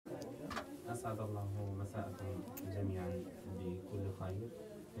أسعد الله مساءكم جميعا بكل خير.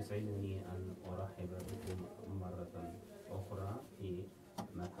 يسعدني أن أرحب بكم مرة أخرى في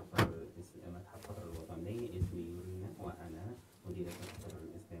متحف قطر الوطني. اسمي يورينا وأنا مديرة قطر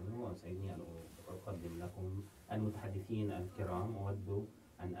الإسلامي، ويسعدني أن أقدم لكم المتحدثين الكرام. أود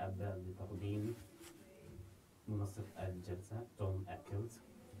أن أبدأ بتقديم منسق الجلسة توم أكلز.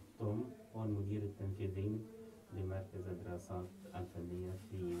 توم هو المدير التنفيذي لمركز الدراسات الفنية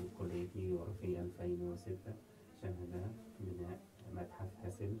في كلية نيويورك. في 2006 شهد بناء متحف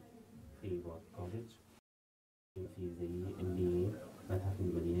هاسل في وات كوليدج في زي متحف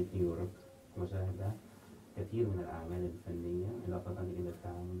مدينة نيويورك، وشاهد كثير من الأعمال الفنية، إضافة إلى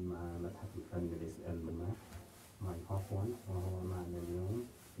التعاون مع متحف الفن الألماني ماي هوفون، وهو معنا اليوم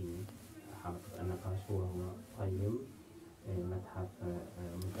في حلقة النقاش، وهو قيم متحف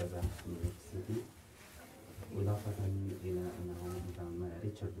منتزه نيويورك سيتي. إضافة إلى أنه تعاون مع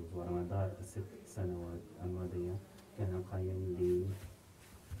ريتشارد، وعلى مدار الست سنوات الماضية كان قائم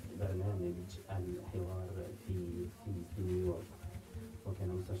لبرنامج الحوار في نيويورك، وكان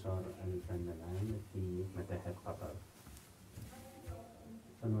مستشار الفن العام في متاحف قطر.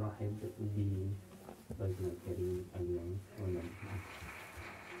 فنرحب بضيفنا الكريم اليوم.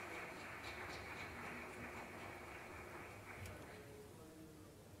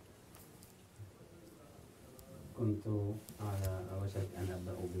 كنت على وشك أن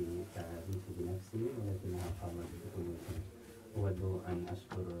أبدأ بالتعريف بنفسي، ولكنها قامت بكل شيء. أود أن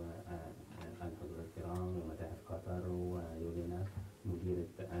أشكر الحضور الكرام ومتاحف قطر ويولينا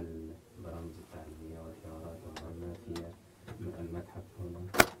مديرة البرامج التعليمية والحوارات والعلمة في المتحف هنا،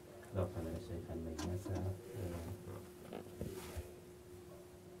 إضافة إلى الشيخ المياسة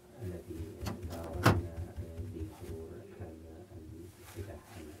الذي دعونا بحضور هذا الافتتاح.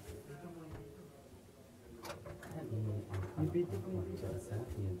 هذه الجلسة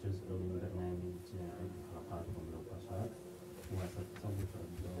هي جزء من برنامج الحلقات والمناقشات، وستسلط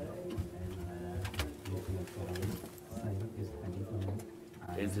الضوء الآن على ضيوفنا الكرام. سيركز حديثنا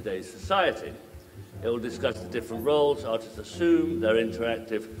in today's society. It will discuss the different roles artists assume, their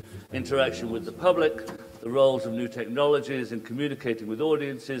interaction with the public, the roles of new technologies in communicating with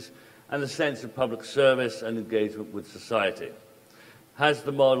audiences, and the sense of public service and engagement with society. Has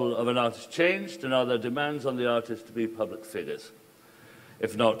the model of an artist changed, and are there demands on the artist to be public figures,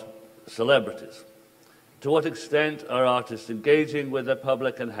 if not celebrities? To what extent are artists engaging with their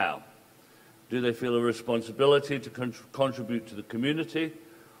public, and how? Do they feel a responsibility to contribute to the community,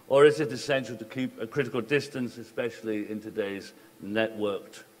 or is it essential to keep a critical distance, especially in today's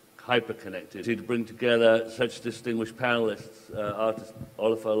networked, hyper-connected? To bring together such distinguished panelists, artists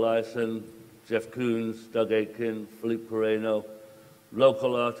Oliver Eliasson, Jeff Koons, Doug Aitken, Philippe Pereno,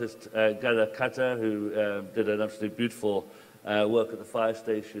 local artist Qatar, who did an absolutely beautiful work at the fire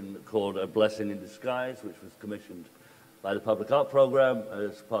station called A Blessing in Disguise, which was commissioned by the Public Art Programme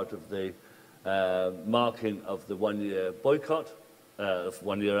as part of the marking of the one-year boycott,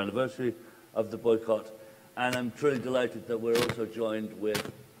 one-year anniversary of the boycott. And I'm truly delighted that we're also joined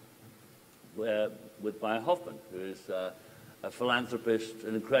with Maya Hoffman, who is a philanthropist,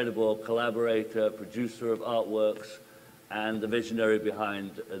 an incredible collaborator, producer of artworks, and the visionary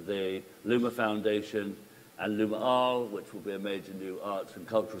behind the Luma Foundation and Luma Arles, which will be a major new arts and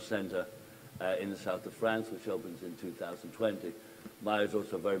cultural centre in the south of France, which opens in 2020. Maya is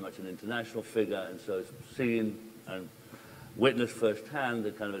also very much an international figure, and so has seen and witnessed firsthand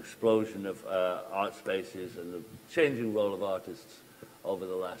the kind of explosion of art spaces and the changing role of artists over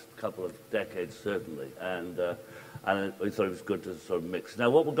the last couple of decades, certainly. And we thought it was good to sort of mix. Now,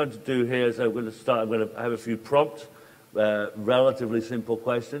 what we're going to do here is I'm going to have a few prompts, relatively simple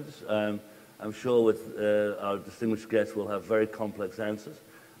questions. I'm sure with our distinguished guests we'll have very complex answers.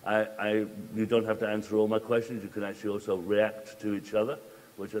 You don't have to answer all my questions. You can actually also react to each other,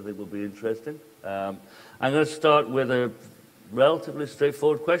 which I think will be interesting. I'm going to start with a relatively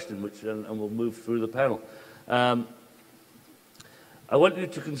straightforward question, and we'll move through the panel. I want you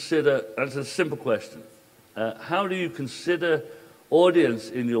to consider, and it's a simple question, how do you consider audience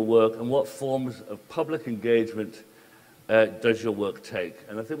in your work, and what forms of public engagement does your work take?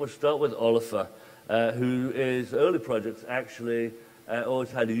 And I think we'll start with Oliver, whose early projects actually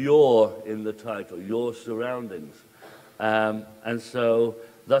always had "your" in the title, your surroundings. And so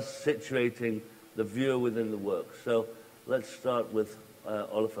thus situating the viewer within the work. So let's start with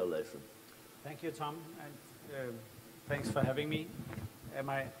Oliver Eliasson. Thank you, Tom, and thanks for having me. Am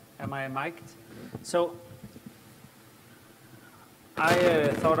I mic'd? So I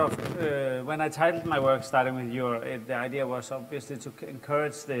thought of, when I titled my work starting with "your," the idea was obviously to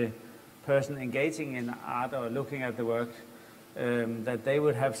encourage the person engaging in art or looking at the work that they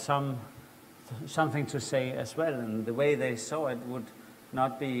would have some something to say as well, and the way they saw it would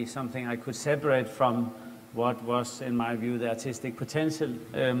not be something I could separate from what was, in my view, the artistic potential.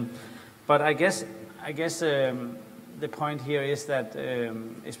 But I guess the point here is that,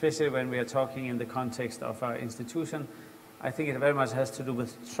 especially when we are talking in the context of our institution, I think it very much has to do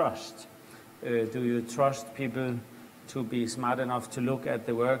with trust. Do you trust people to be smart enough to look at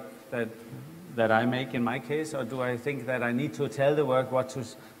the work that I make in my case, or do I think that I need to tell the work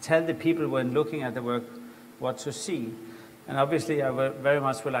tell the people when looking at the work what to see? And obviously, I very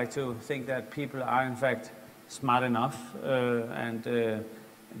much would like to think that people are in fact smart enough, and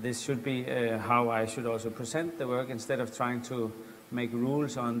this should be how I should also present the work. Instead of trying to make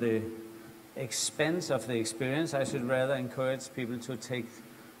rules on the expense of the experience, I should rather encourage people to take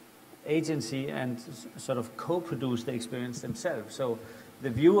agency and sort of co-produce the experience themselves. So the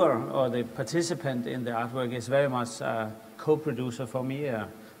viewer or the participant in the artwork is very much a co-producer for me, a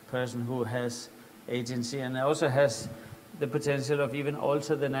person who has agency and also has the potential of even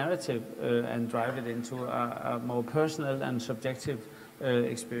alter the narrative and drive it into a more personal and subjective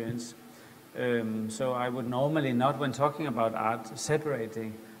experience. So I would normally not, when talking about art, I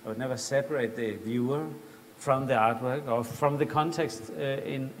would never separate the viewer from the artwork or from the context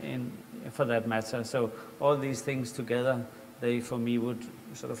for that matter. So all these things together, they for me would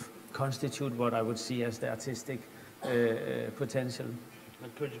sort of constitute what I would see as the artistic potential.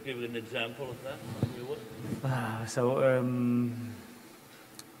 And could you give an example of that?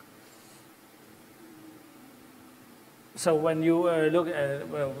 So when you look at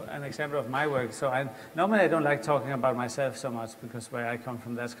an example of my work, so normally I don't like talking about myself so much because where I come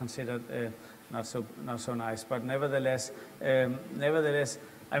from, that's considered not so nice. But nevertheless,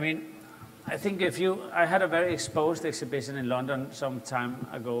 I mean, I think I had a very exposed exhibition in London some time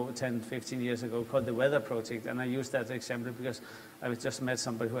ago, 10, 15 years ago, called the Weather Project, and I used that example because I just met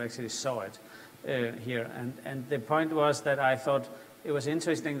somebody who actually saw it here. And the point was that I thought it was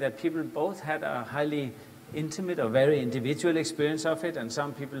interesting that people both had a highly intimate or very individual experience of it, and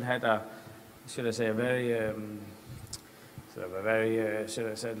some people had a, should I say, a very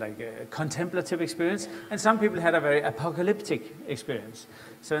should I say, like a contemplative experience, and some people had a very apocalyptic experience.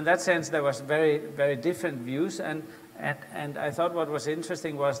 So in that sense, there was very, very different views, and I thought what was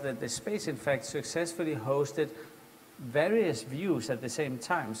interesting was that the space, in fact, successfully hosted various views at the same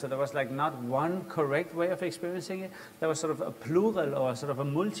time. So there was like not one correct way of experiencing it. There was sort of a plural or sort of a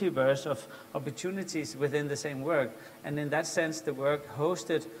multiverse of opportunities within the same work. And in that sense, the work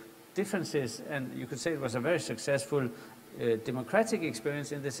hosted differences, and you could say it was a very successful democratic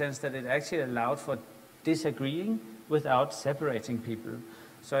experience in the sense that it actually allowed for disagreeing without separating people.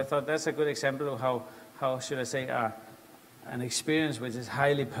 So I thought that's a good example of how should I say, an experience which is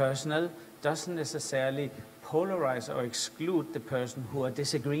highly personal doesn't necessarily polarize or exclude the person who are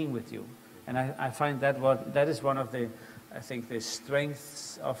disagreeing with you. And I find that is one of the, I think, the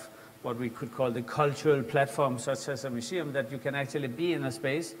strengths of what we could call the cultural platform, such as a museum, that you can actually be in a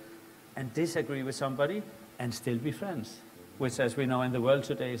space and disagree with somebody and still be friends, which, as we know in the world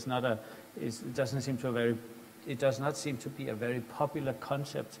today, it does not seem to be a very popular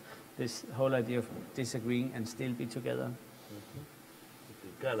concept, this whole idea of disagreeing and still be together.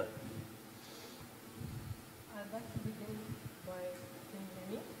 Gala. I'd like to begin by, can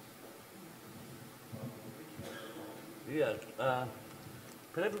you hear me? Yeah.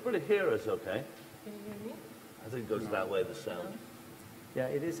 Can everybody hear us okay? Can you hear me? I think it goes that way, the sound. Yeah,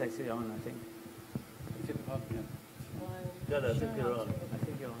 it is actually on, I think. Gala, I think you're on. I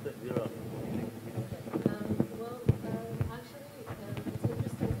think you're on. You're on. Actually, it's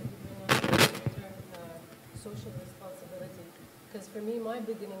interesting that you bring up the term social responsibility, because for me, my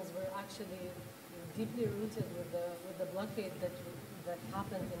beginnings were actually deeply rooted with the blockade that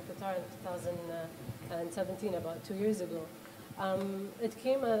happened in Qatar in 2017, about 2 years ago. It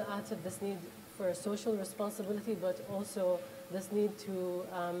came out of this need for social responsibility, but also this need to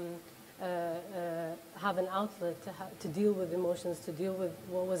have an outlet to deal with emotions, to deal with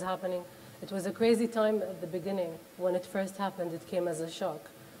what was happening. It was a crazy time at the beginning. When it first happened, it came as a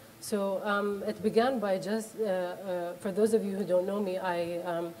shock. So it began by just, for those of you who don't know me,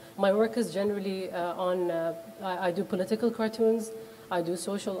 my work is generally I do political cartoons, I do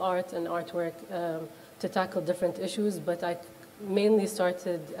social art and artwork to tackle different issues, but I mainly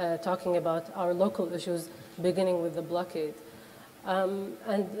started talking about our local issues, beginning with the blockade.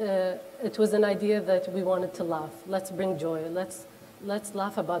 It was an idea that we wanted to laugh. Let's bring joy. Let's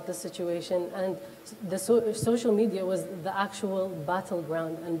laugh about the situation. And the social media was the actual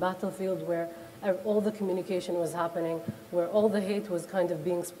battleground and battlefield where all the communication was happening, where all the hate was kind of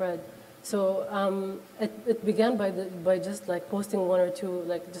being spread. So it began by just like posting one or two,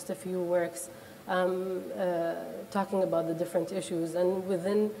 like just a few works, talking about the different issues, and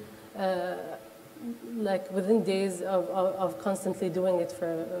within days of constantly doing it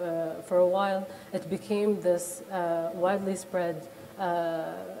for a while, it became this widely spread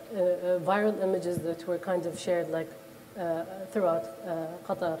viral images that were kind of shared throughout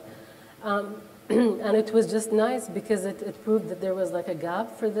Qatar. And it was just nice because it proved that there was like a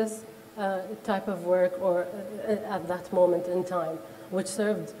gap for this type of work or at that moment in time, which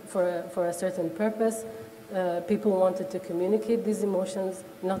served for a certain purpose. People wanted to communicate these emotions,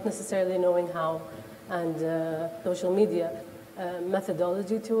 not necessarily knowing how, and social media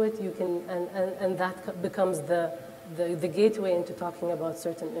methodology to it. You can, and that becomes the gateway into talking about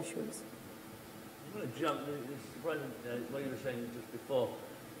certain issues. I'm going to jump. It's surprising what you were saying just before.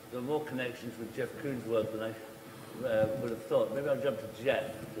 There are more connections with Jeff Koon's work than I would have thought. Maybe I'll jump to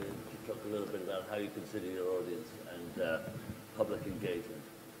Jeff to talk a little bit about how you consider your audience and public engagement.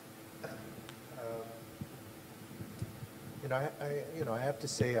 I have to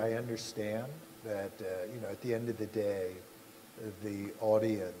say I understand that at the end of the day, the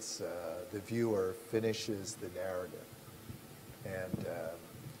audience, the viewer, finishes the narrative,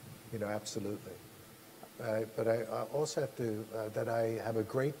 and absolutely. But I also have to that I have a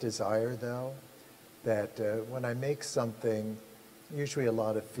great desire, though, that when I make something, usually a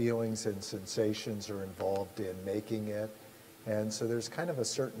lot of feelings and sensations are involved in making it, and so there's kind of a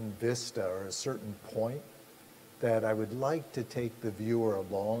certain vista or a certain point that I would like to take the viewer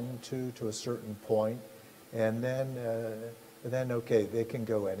along to a certain point, and then okay, they can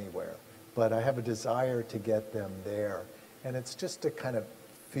go anywhere. But I have a desire to get them there, and it's just to kind of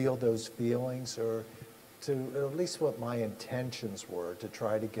feel those feelings, or to at least what my intentions were to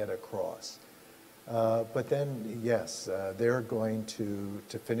try to get across. But then, yes, they're going to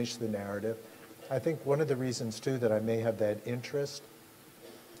finish the narrative. I think one of the reasons, too, that I may have that interest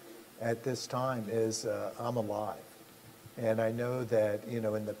at this time is I'm alive. And I know that,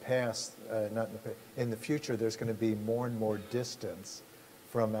 in the past, in the future, there's going to be more and more distance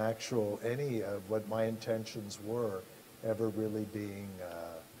from any of what my intentions were ever really being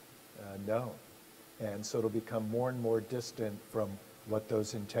known. And so it'll become more and more distant from what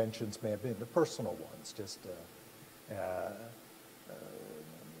those intentions may have been, the personal ones,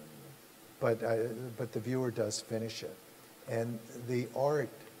 but the viewer does finish it. And the art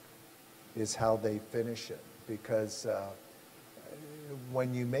is how they finish it, because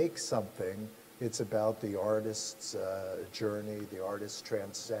when you make something, it's about the artist's journey, the artist's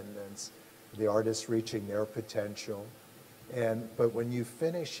transcendence, the artist reaching their potential. But when you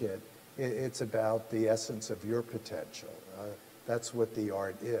finish it, it's about the essence of your potential. That's what the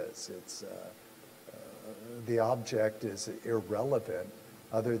art is. It's the object is irrelevant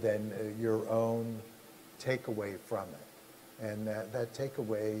other than your own takeaway from it. And that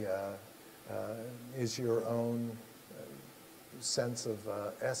takeaway is your own sense of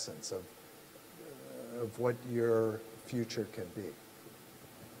essence of what your future can be.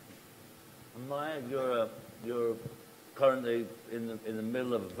 Maya, you're currently in the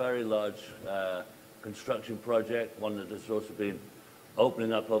middle of a very large construction project, one that has also been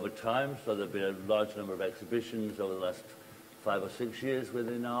opening up over time. So there'll be a large number of exhibitions over the last 5 or 6 years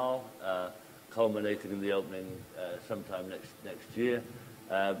within ARL, culminating in the opening sometime next year.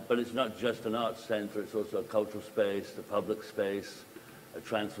 But it's not just an arts centre, it's also a cultural space, a public space, a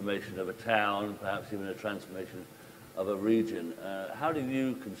transformation of a town, perhaps even a transformation of a region. How do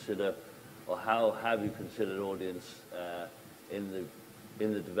you consider, or how have you considered audience in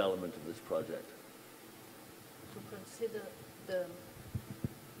the development of this project? To consider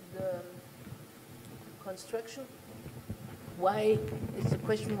the construction. Why is the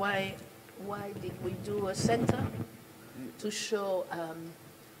question? Why did we do a center to show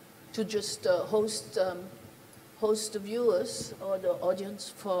to just host the viewers or the audience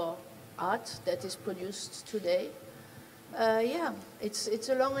for art that is produced today? Yeah, it's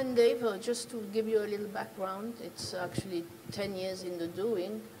a long endeavor. Just to give you a little background, it's actually 10 years in the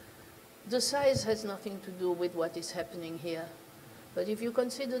doing. The size has nothing to do with what is happening here. But if you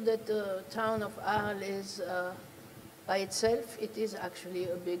consider that the town of Arles is by itself, it is actually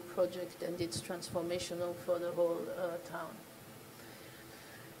a big project, and it's transformational for the whole town.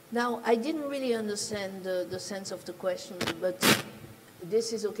 Now, I didn't really understand the sense of the question, but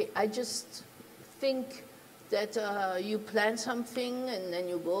this is okay. I just think that you plan something, and then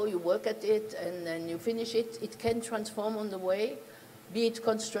you go, you work at it, and then you finish it. It can transform on the way, be it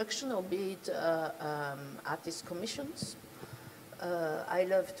construction or be it artist commissions. I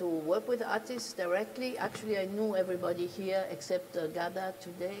love to work with artists directly. Actually, I knew everybody here except Gada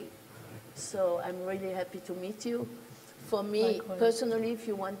today. So I'm really happy to meet you. For me, Likewise. personally, if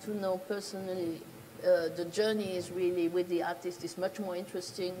you want to know personally, the journey is really with the artist is much more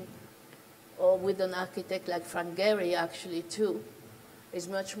interesting, or with an architect like Frank Gehry actually too, is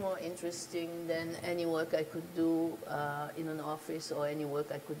much more interesting than any work I could do in an office or any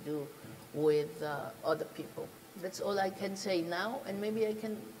work I could do with other people. That's all I can say now, and maybe I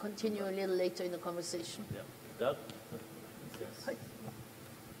can continue a little later in the conversation. Yeah. Doug? Hi.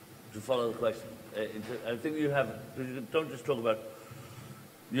 To follow the question, I think you have, don't just talk about,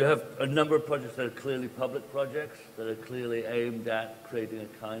 you have a number of projects that are clearly public projects, that are clearly aimed at creating a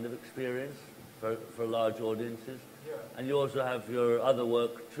kind of experience for large audiences. Yeah. And you also have your other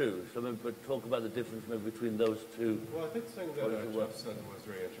work too. So maybe talk about the difference maybe between those two. Well, I think the thing that Jeff said was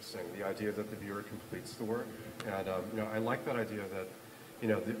very interesting, the idea that the viewer completes the work. And you know, I like that idea that, you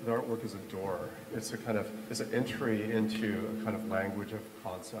know, the artwork is a door. It's a kind of, it's an entry into a kind of language of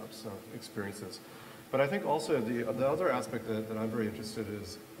concepts, of experiences. But I think also the other aspect that I'm very interested in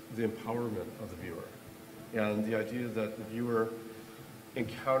is the empowerment of the viewer. And the idea that the viewer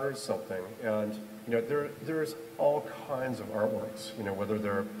encounters something, and you know, there's all kinds of artworks, you know, whether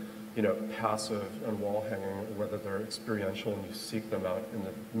they're, you know, passive and wall hanging, or whether they're experiential and you seek them out in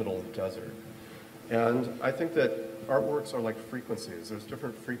the middle of the desert. And I think that artworks are like frequencies. There's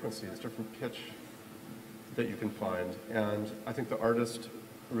different frequencies, different pitch that you can find. And I think the artist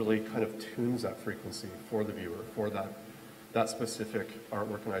really kind of tunes that frequency for the viewer, for that specific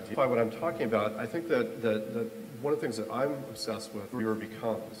artwork and idea. By what I'm talking about, I think that one of the things that I'm obsessed with, the viewer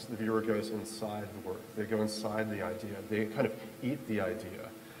becomes. The viewer goes inside the work. They go inside the idea. They kind of eat the idea.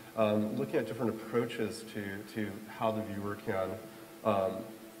 Looking at different approaches to how the viewer can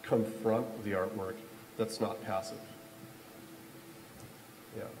confront the artwork that's not passive.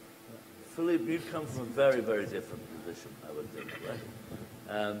 Yeah. Philippe, you come from a very, very different position, I would think,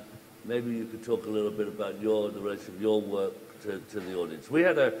 right? Maybe you could talk a little bit about the relation of your work to the audience. We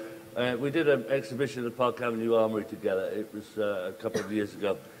had we did an exhibition at Park Avenue Armory together. It was a couple of years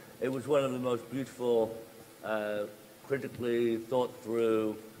ago. It was one of the most beautiful, critically thought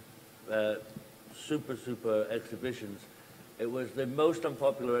through, super exhibitions. It was the most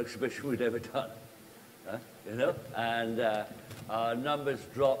unpopular exhibition we'd ever done, you know? And our numbers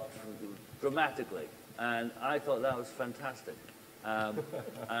dropped dramatically. And I thought that was fantastic. And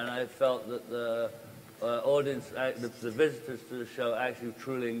I felt that the audience, the visitors to the show actually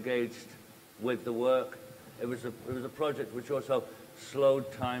truly engaged with the work. It was a project which also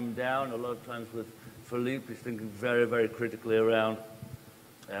slowed time down. A lot of times with Philippe, he's thinking very, very critically around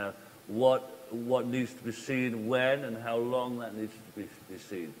what needs to be seen when and how long that needs to be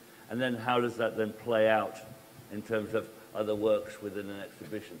seen. And then how does that then play out in terms of other works within an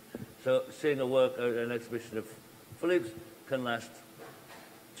exhibition. So seeing an exhibition of Philippe's can last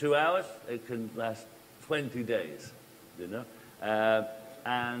 2 hours, it can last 20 days, you know?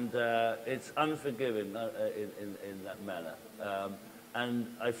 And it's unforgiving in that manner. And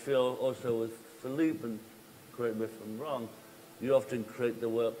I feel also with Philippe, and correct me if I'm wrong, you often create the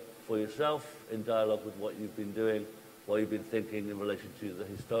work for yourself in dialogue with what you've been doing, what you've been thinking in relation to the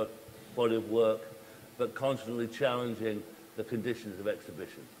historic body of work, but constantly challenging the conditions of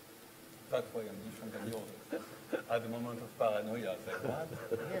exhibition. That way I'm different than yours. I have a moment of paranoia. It's like, what?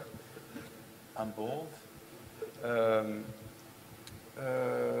 Yeah. I'm bored.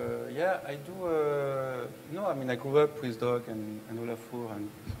 Yeah, I do. No, I mean, I grew up with Doug and Olafur and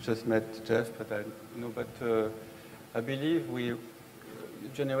just met Jeff, but I believe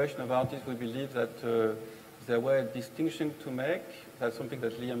generation of artists, we believe that there were a distinction to make. That's something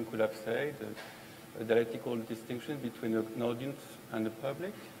that Liam could have said, a dialectical distinction between an audience and the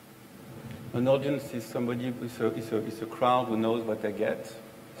public. An audience is somebody, is a crowd who knows what they get,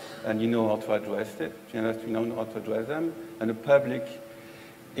 and you know how to address it. You know how to address them. And the public,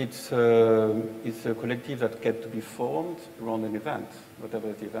 it's a collective that gets to be formed around an event,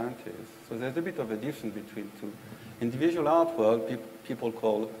 whatever the event is. So there's a bit of a difference between two. Individual artwork, people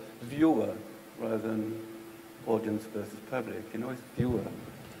call viewer rather than audience versus public. You know, it's viewer.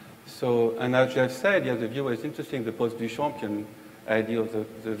 So, and as Jeff said, yeah, the viewer is interesting. The post-Duchampian idea of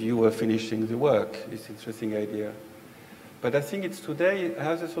the viewer finishing the work is an interesting idea. But I think it's today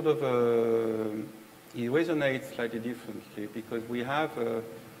has a sort of it resonates slightly differently because we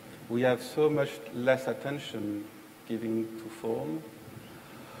have so much less attention giving to form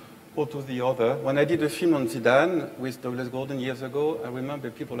or to the other. When I did a film on Zidane with Douglas Gordon years ago, I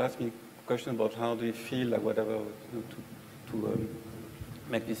remember people asked me questions about how do you feel, like whatever, to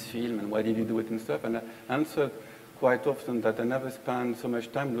make this film and why did you do it and stuff. And I answered quite often that I never spent so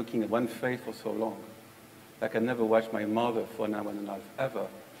much time looking at one face for so long. Like I never watched my mother for an hour and a half ever.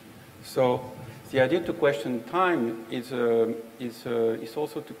 So the idea to question time is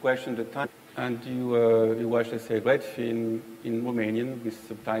also to question the time. And you watch, let's say, a great film in Romanian with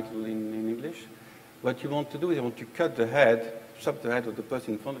subtitle in English. What you want to do is you want to cut the head, chop the head of the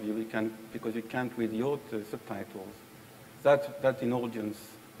person in front of you, because you can't read the subtitles. That's an audience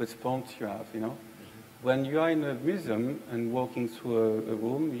response you have, you know. When you are in a museum and walking through a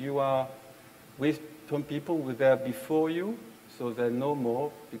room, you are with some people who were there before you, so they know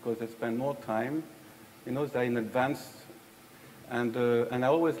more because they spend more time. You know, they're in advance. And I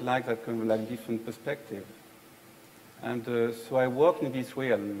always like that kind of like different perspective. And so I work in this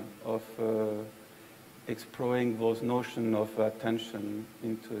realm of exploring those notions of attention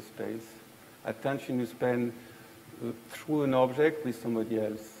into a space. Attention you spend through an object with somebody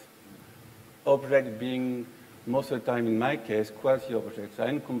else. Object being, most of the time in my case, quasi-objects, are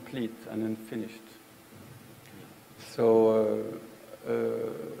incomplete and unfinished. So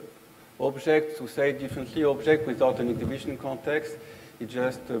object, to say it differently, object without an exhibition context is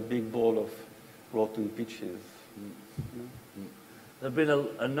just a big ball of rotten peaches. There have been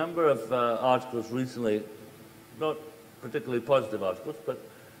a number of articles recently, not particularly positive articles,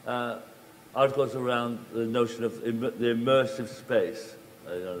 but articles around the notion of the immersive space,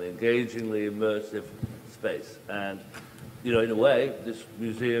 you know, the engagingly immersive space. And, you know, in a way, this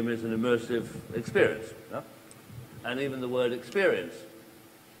museum is an immersive experience. You know? And even the word experience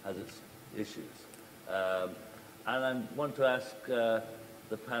has its issues. And I want to ask the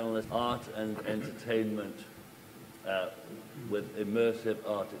panelists, art and entertainment with immersive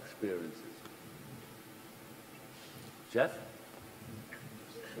art experiences. Jeff?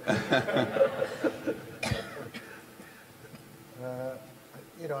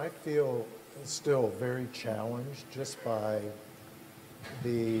 You know, I feel still very challenged just by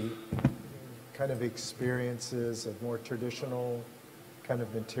the kind of experiences of more traditional kind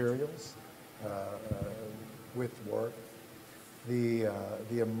of materials with work. The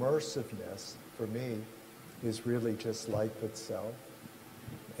immersiveness for me is really just life itself,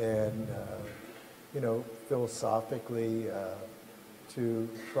 and you know, philosophically to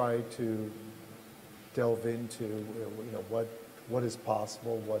try to delve into you know what is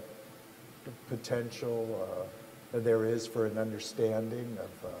possible, what potential there is for an understanding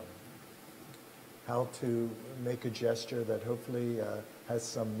of how to make a gesture that hopefully has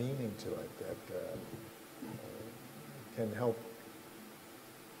some meaning to it, that can help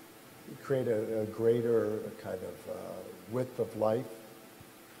create a greater kind of width of life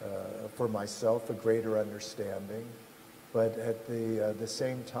for myself, a greater understanding, but at the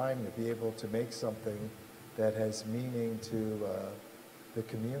same time to be able to make something that has meaning to the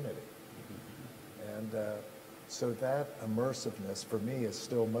community. And so that immersiveness for me is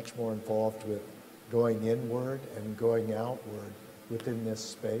still much more involved with going inward and going outward within this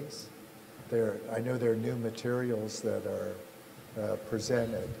space. I know there are new materials that are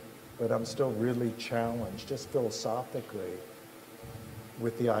presented, but I'm still really challenged, just philosophically,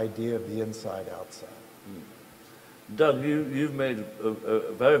 with the idea of the inside-outside. Doug, you've made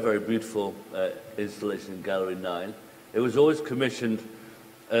a very, very beautiful installation in Gallery 9. It was always commissioned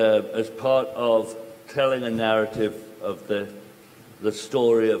as part of telling a narrative of the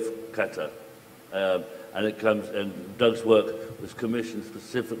story of Qatar. And Doug's work was commissioned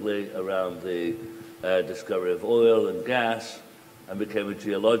specifically around the discovery of oil and gas, and became a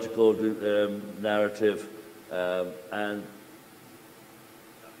geological narrative. And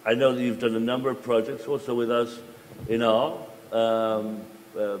I know that you've done a number of projects also with us in art,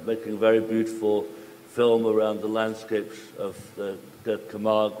 making a very beautiful film around the landscapes of the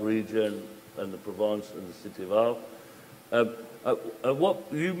Camargue region and the Provence and the city of Arles.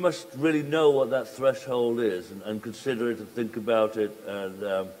 You must really know what that threshold is and consider it and think about it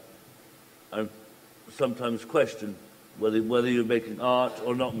and sometimes question whether you're making art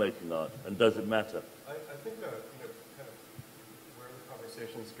or not making art, and does it matter? I think that kind of where the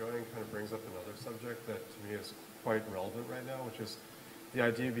conversation is going kind of brings up another subject that to me is quite relevant right now, which is the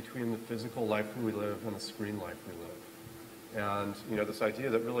idea between the physical life we live and the screen life we live. And this idea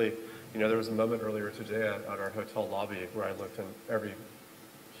that really, there was a moment earlier today at our hotel lobby where I looked and every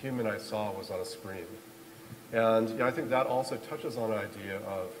human I saw was on a screen. And I think that also touches on an idea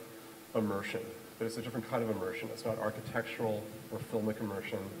of immersion, but it's a different kind of immersion. It's not architectural or filmic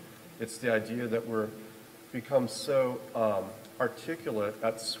immersion. It's the idea that we're become so articulate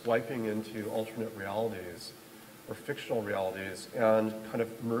at swiping into alternate realities or fictional realities and kind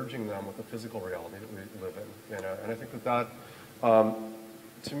of merging them with the physical reality that we live in. And I think that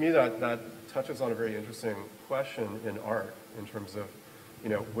to me, that touches on a very interesting question in art in terms of,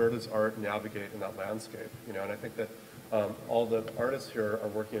 where does art navigate in that landscape? And I think that all the artists here are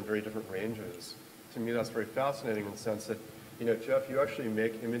working in very different ranges. To me, that's very fascinating in the sense that, Jeff, you actually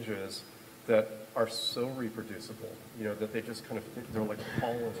make images that are so reproducible, that they just kind of, they're like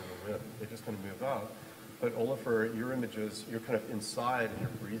pollen in the wind. They just kind of move out. But Olafur, your images, you're kind of inside and you're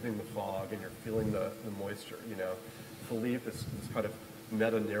breathing the fog and you're feeling the moisture, Philippe is this kind of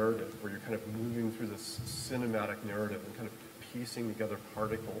meta-narrative where you're kind of moving through this cinematic narrative and kind of piecing together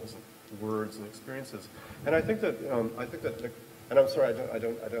particles and words and experiences. And I think that, and I'm sorry, I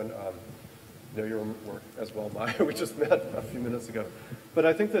don't know your work as well, Maya. We just met a few minutes ago. But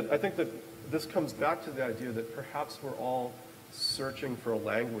I think that this comes back to the idea that perhaps we're all searching for a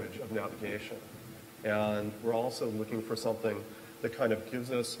language of navigation. And we're also looking for something that kind of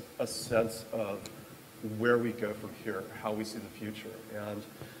gives us a sense of where we go from here, how we see the future. And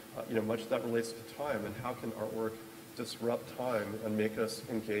much of that relates to time and how can artwork disrupt time and make us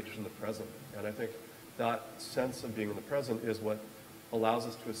engaged in the present. And I think that sense of being in the present is what allows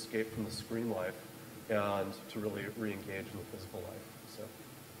us to escape from the screen life and to really re-engage in the physical life. So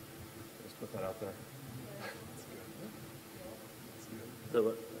just put that out there.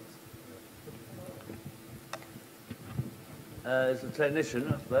 Is a technician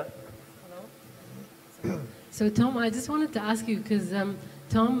up there? So Tom, I just wanted to ask you, because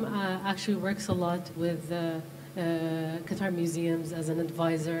Tom actually works a lot with Qatar museums as an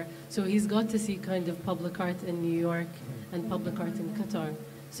advisor. So he's got to see kind of public art in New York and public art in Qatar.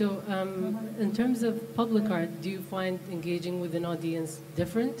 So in terms of public art, do you find engaging with an audience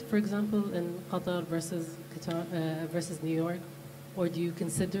different, for example, in Qatar versus New York? Or do you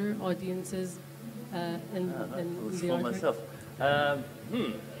consider audiences in the for art? myself.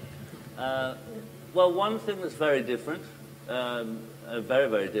 Well, one thing that's very different, very,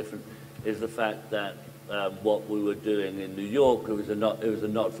 very different, is the fact that what we were doing in New York, it was a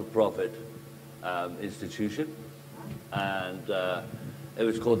not-for-profit institution, and it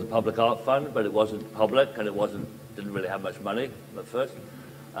was called the Public Art Fund, but it wasn't public, and didn't really have much money at first,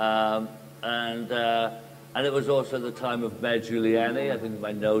 and it was also the time of Mayor Giuliani. I think you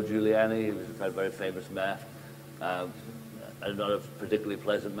might know Giuliani. He was a very famous mayor, and not a particularly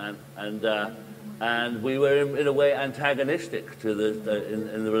pleasant man, and we were in a way antagonistic to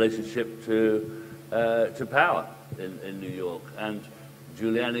in the relationship to power in New York, and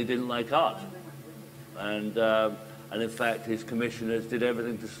Giuliani didn't like art, and in fact his commissioners did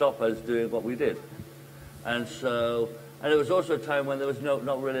everything to stop us doing what we did, and it was also a time when there was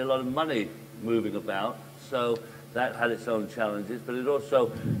not really a lot of money moving about, so that had its own challenges, but it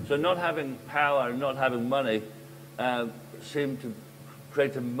also, so not having power and not having money seemed to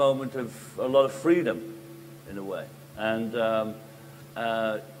create a moment of a lot of freedom in a way, and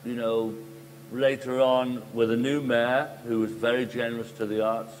later on, with a new mayor who was very generous to the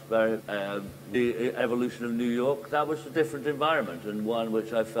arts, the evolution of New York, that was a different environment, and one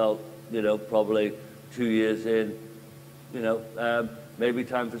which I felt, probably 2 years in, maybe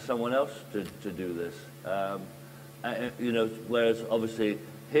time for someone else to do this. Whereas obviously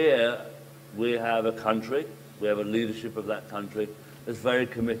here we have a country, we have a leadership of that country that's very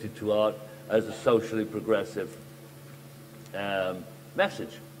committed to art as a socially progressive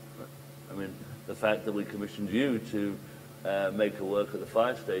message. I mean, the fact that we commissioned you to make a work at the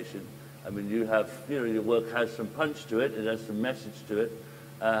fire station, I mean, you have, your work has some punch to it, it has some message to it.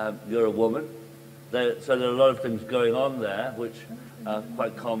 You're a woman. So there are a lot of things going on there which are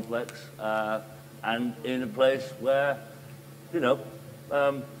quite complex, and in a place where,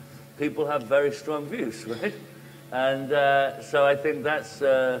 people have very strong views, right? And so I think that's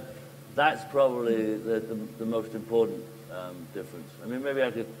probably the most important difference. I mean, maybe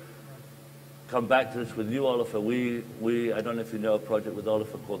I could come back to this with you, Oliver. I don't know if you know a project with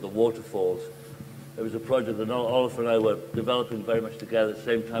Oliver called The Waterfalls. It was a project that Oliver and I were developing very much together at the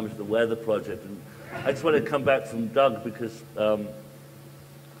same time as the Weather Project. And I just want to come back from Doug because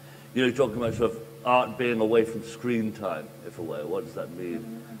you're talking about sort of art being away from screen time, if a way. What does that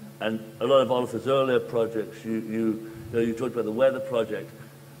mean? And a lot of Oliver's earlier projects, you talked about the Weather Project,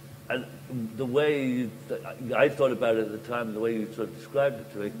 and the way I thought about it at the time, and the way you sort of described it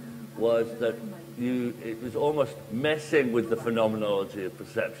to me, was that it was almost messing with the phenomenology of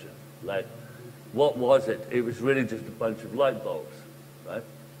perception. Like, what was it? It was really just a bunch of light bulbs, right?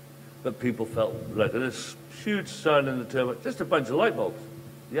 But people felt like this huge sun in the turbine, just a bunch of light bulbs,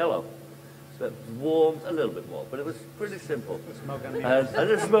 yellow. But warm, a little bit more, but it was pretty simple. Smoke and mirrors. And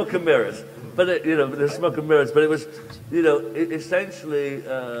there's smoke and mirrors. But, there's smoke and mirrors, but it was, essentially,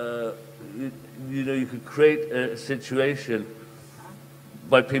 you could create a situation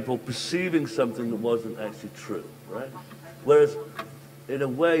by people perceiving something that wasn't actually true, right? Whereas, in a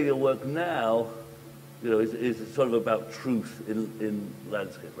way, your work now is sort of about truth in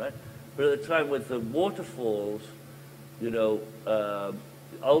landscape, right? But at the time with the waterfalls,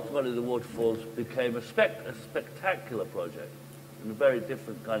 ultimately the waterfalls became a spectacular project in a very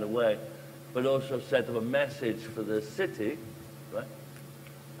different kind of way, but also set up a message for the city, right?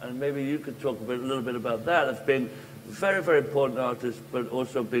 And maybe you could talk a little bit about that as being very, very important artists, but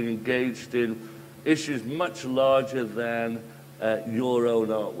also being engaged in issues much larger than your own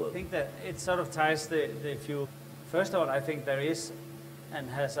artwork. I think that it sort of ties the few. First of all, I think there is and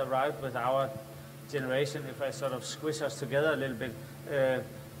has arrived with our generation, if I sort of squish us together a little bit,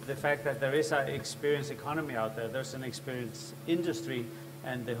 the fact that there is an experience economy out there, there's an experience industry,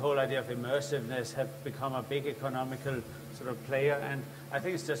 and the whole idea of immersiveness have become a big economical sort of player. And I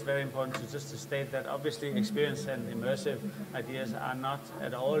think it's just very important to state that obviously experience and immersive ideas are not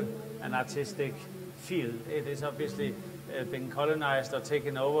at all an artistic field. It is obviously been colonized or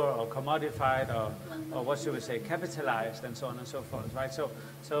taken over or commodified or what should we say, capitalized and so on and so forth, right?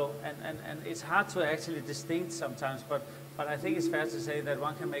 And it's hard to actually distinct sometimes, but I think it's fair to say that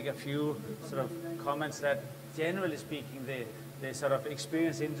one can make a few sort of comments that generally speaking the sort of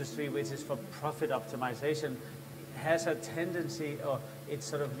experience industry, which is for profit optimization, has a tendency, or it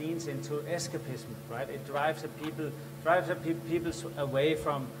sort of leans into escapism, right? It drives the people away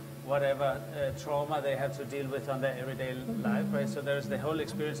from whatever trauma they have to deal with on their everyday life, right? So there's the whole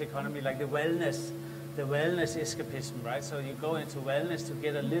experience economy, like the wellness escapism, right? So you go into wellness to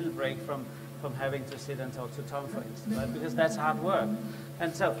get a little break from having to sit and talk to Tom, for instance, right? Because that's hard work.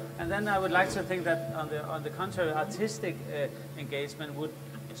 And then I would like to think that on the contrary, artistic engagement would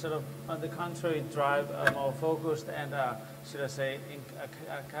sort of, on the contrary, drive a more focused and, should I say,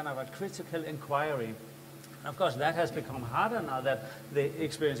 a kind of a critical inquiry. Of course, that has become harder now that the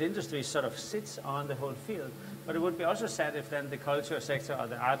experience industry sort of sits on the whole field. But it would be also sad if then the culture sector or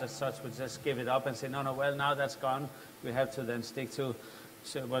the art as such would just give it up and say, no, well, now that's gone. We have to then stick to,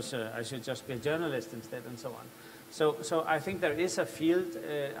 I should just be a journalist instead, and so on. So I think there is a field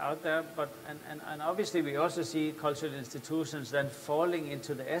out there, but and obviously we also see cultural institutions then falling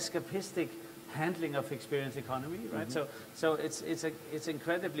into the escapistic handling of experience economy, right? Mm-hmm. So it's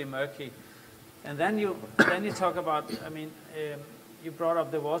incredibly murky. And then you talk about, I mean, you brought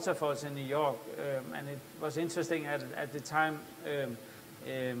up the waterfalls in New York, and it was interesting at the time.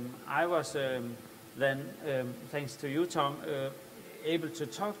 I was then, thanks to you, Tom, able to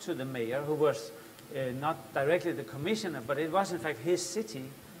talk to the mayor, who was not directly the commissioner, but it was in fact his city.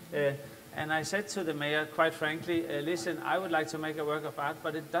 And I said to the mayor, quite frankly, listen, I would like to make a work of art,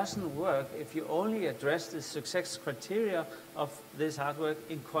 but it doesn't work if you only address the success criteria of this artwork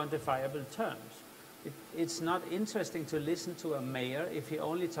in quantifiable terms. It's not interesting to listen to a mayor if he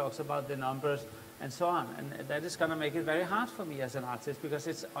only talks about the numbers and so on. And that is going to make it very hard for me as an artist, because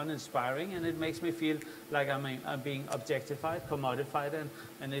it's uninspiring and it makes me feel like I'm being objectified, commodified,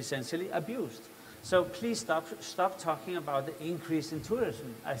 and essentially abused. So please stop talking about the increase in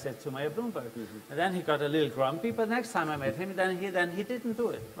tourism, I said to Mayor Bloomberg. Mm-hmm. And then he got a little grumpy, but next time I met him, then he didn't do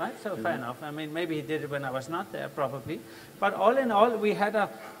it, right? So fair enough. I mean, maybe he did it when I was not there, probably. But all in all, we had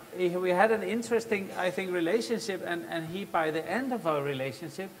an interesting, I think, relationship, and he, by the end of our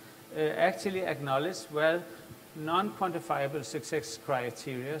relationship, actually acknowledged, well, non-quantifiable success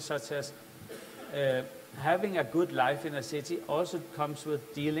criteria, such as having a good life in a city, also comes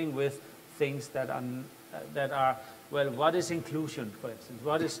with dealing with things that are, well, what is inclusion, for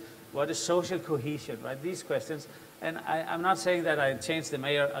instance? What is social cohesion, right? These questions. And I'm not saying that I changed the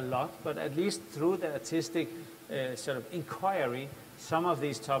mayor a lot, but at least through the artistic sort of inquiry, some of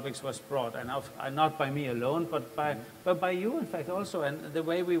these topics was brought, and not by me alone, but by you, in fact, also, and the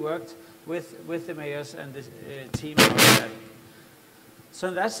way we worked with the mayors and the team. So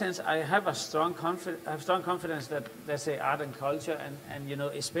in that sense, I have a strong confidence that, let's say, art and culture, and you know,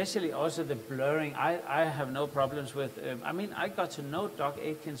 especially also the blurring. I have no problems with. I mean, I got to know Doc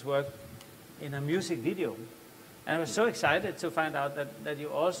Aitken's work in a music video, and I was so excited to find out that you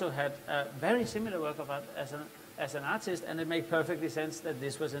also had a very similar work of art as an artist, and it made perfectly sense that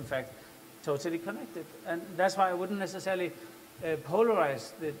this was in fact totally connected. And that's why I wouldn't necessarily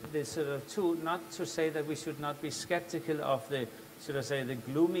polarize the sort of two. Not to say that we should not be skeptical of the, should I say, the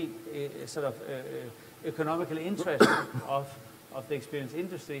gloomy sort of economical interest of the experience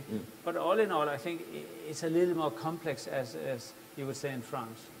industry. Mm. But all in all, I think it's a little more complex, as you would say in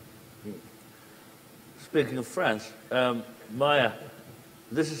France. Mm. Speaking of France, Maya,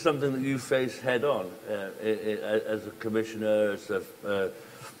 this is something that you face head on as a commissioner,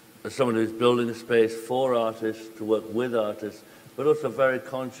 as someone who's building a space for artists, to work with artists, but also very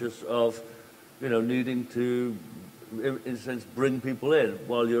conscious of, you know, needing to in a sense, bring people in,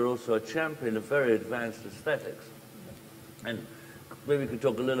 while you're also a champion of very advanced aesthetics. And maybe you could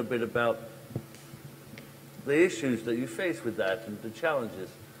talk a little bit about the issues that you face with that and the challenges.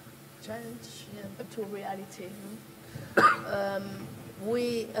 Challenge, yeah, to reality.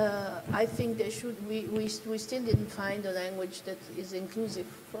 I think they should, we still didn't find a language that is inclusive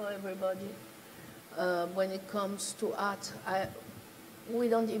for everybody. When it comes to art, we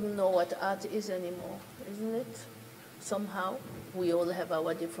don't even know what art is anymore, isn't it? Somehow, we all have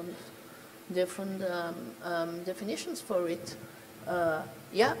our different definitions for it.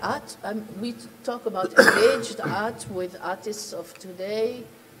 Yeah, art, we talk about engaged art with artists of today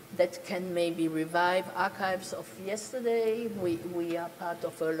that can maybe revive archives of yesterday. We are part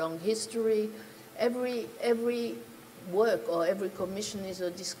of a long history. Every work or every commission is a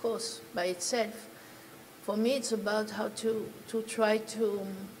discourse by itself. For me, it's about how to try to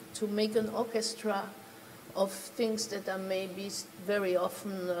make an orchestra of things that are maybe very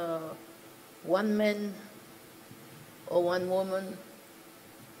often one man or one woman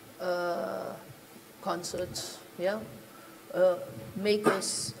concerts, yeah? Make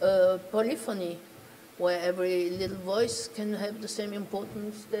us a polyphony where every little voice can have the same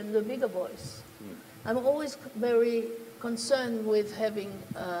importance than the bigger voice. I'm always very concerned with having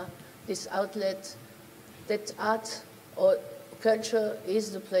this outlet that art or culture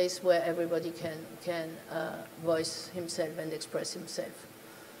is the place where everybody can voice himself and express himself.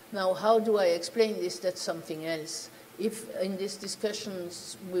 Now, how do I explain this? That's something else. If in these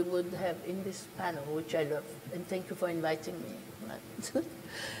discussions we would have, in this panel, which I love, and thank you for inviting me, right?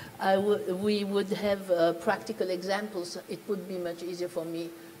 We would have practical examples. It would be much easier for me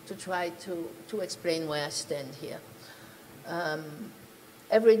to try to explain where I stand here.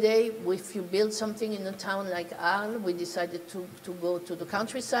 Every day, if you build something in a town like Arles, we decided to go to the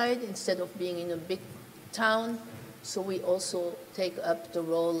countryside instead of being in a big town. So we also take up the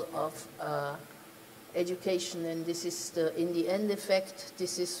role of education, and this is the in the end effect.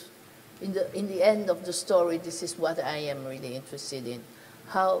 This is in the end of the story. This is what I am really interested in: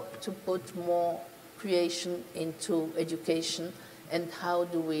 how to put more creation into education, and how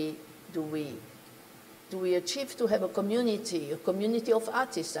do we achieve to have a community of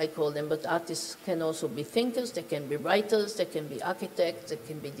artists, I call them, but artists can also be thinkers, they can be writers, they can be architects, they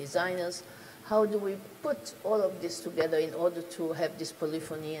can be designers. How do we put all of this together in order to have this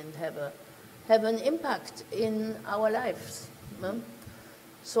polyphony and have an impact in our lives?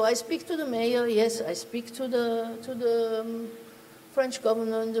 So I speak to the mayor, yes, I speak to the French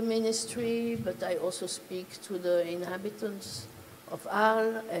government and the ministry, but I also speak to the inhabitants of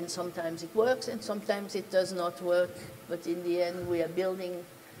Arles, and sometimes it works and sometimes it does not work, but in the end we are building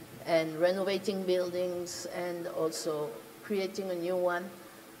and renovating buildings and also creating a new one.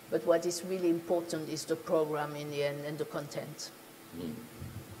 But what is really important is the program in the end and the content.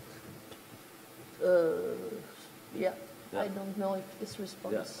 Yeah, I don't know if this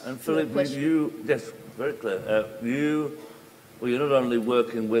responds. Yeah. And Philippe, yes, very clear. You're not only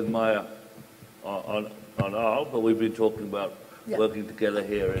working with Maya on Arles, but we've been talking about working together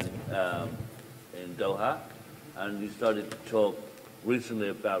here in Doha, and you started to talk recently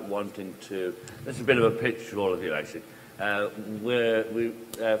about wanting to. This is a bit of a pitch for all of you, actually. Where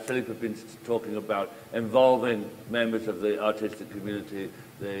Philippe had been talking about involving members of the artistic community,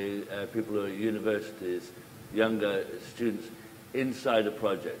 the people who are at universities, younger students, inside a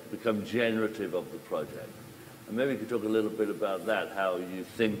project, become generative of the project. And maybe you could talk a little bit about that, how you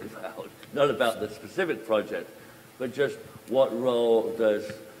think about, not about the specific project, but just what role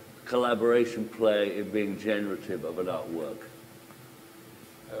does collaboration play in being generative of an artwork?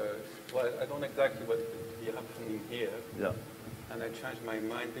 Well, I don't exactly what could be happening here. Yeah. And I changed my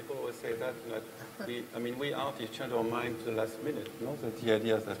mind. People always say that. We artists change our mind to the last minute. No, that's the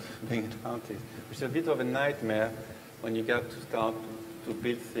idea that being an artist, which is a bit of a nightmare when you get to start to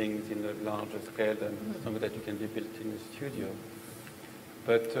build things in a larger scale than something that you can be built in a studio.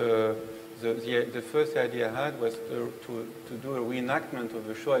 But the first idea I had was to do a reenactment of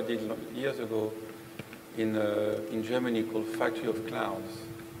a show I did years ago in Germany called Factory of Clouds.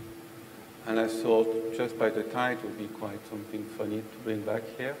 And I thought just by the title it would be quite something funny to bring back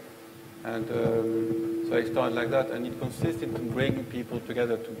here. And so I started like that, and it consisted in bringing people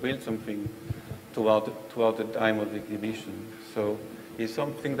together to build something throughout the time of the exhibition. So it's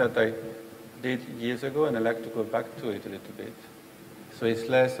something that I did years ago, and I like to go back to it a little bit. So it's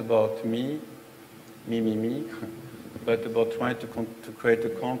less about me, but about trying to create a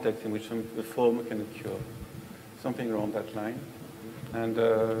context in which the form can occur. Something around that line. And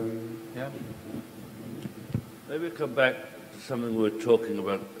yeah. Maybe come back to something we were talking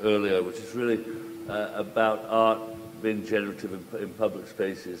about earlier, which is really about art being generative in public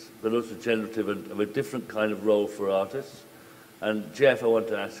spaces, but also generative of a different kind of role for artists. And Jeff, I want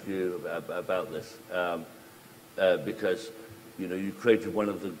to ask you about this, because you created one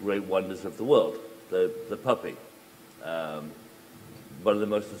of the great wonders of the world, the puppy. One of the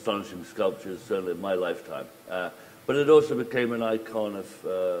most astonishing sculptures, certainly in my lifetime. But it also became an icon of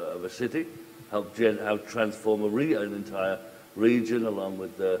a city, helped transform an entire region, along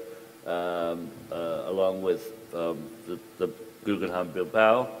with the Guggenheim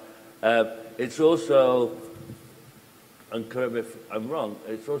Bilbao. It's also, and correct me if I'm wrong,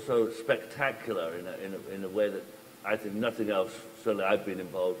 it's also spectacular in a way that I think nothing else, certainly I've been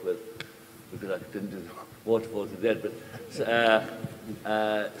involved with, because I didn't do the waterfalls at the end, but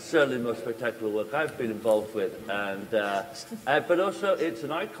certainly the most spectacular work I've been involved with. And but also it's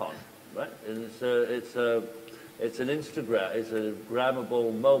an icon, right? And it's an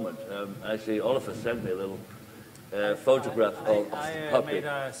Instagrammable moment. Actually, Oliver sent me a little photograph of I puppy. made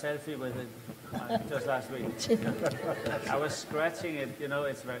a selfie with it just last week. I was scratching it,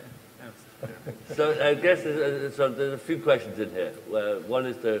 it's very... So I guess there's a few questions in here. One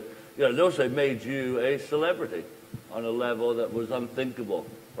is it also made you a celebrity on a level that was unthinkable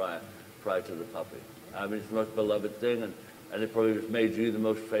prior to the puppy. I mean, it's the most beloved thing, and it probably made you the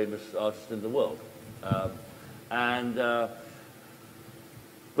most famous artist in the world. But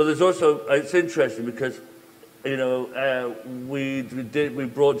there's also, it's interesting because, we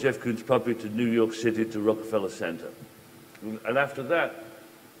brought Jeff Koons' puppy to New York City to Rockefeller Center. And after that,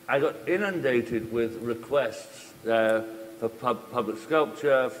 I got inundated with requests for public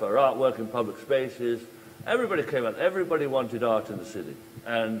sculpture, for artwork in public spaces. Everybody came out. Everybody wanted art in the city.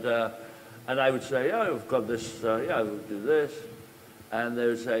 And I would say, yeah, we've got this, yeah, we'll do this. And they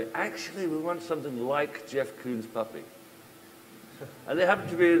would say, actually, we want something like Jeff Koons' puppy. And they happened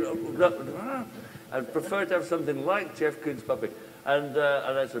to be, I'd prefer to have something like Jeff Koons' puppy. And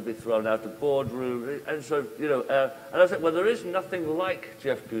that would be thrown out of boardroom. And so, and I said, well, there is nothing like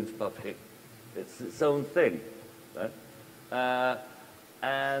Jeff Koons' puppy. It's its own thing, right?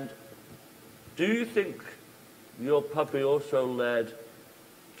 And do you think your puppy also led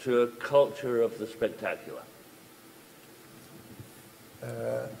to a culture of the spectacular?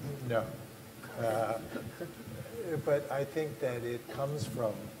 No. But I think that it comes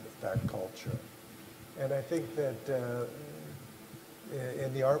from that culture. And I think that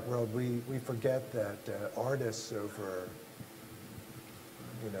in the art world, we forget that artists over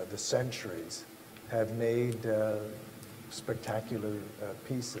the centuries have made spectacular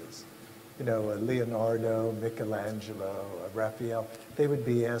pieces. Leonardo, Michelangelo, Raphael, they would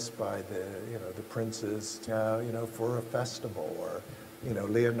be asked by the princes, for a festival, or,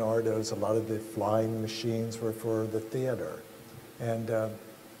 Leonardo's, a lot of the flying machines were for the theater. And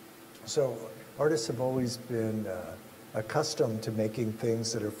so artists have always been accustomed to making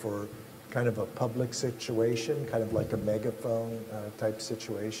things that are for kind of a public situation, kind of like a megaphone type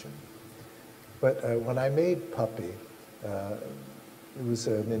situation. But when I made Puppy, it was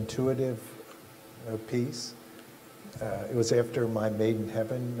an intuitive piece. It was after my Made in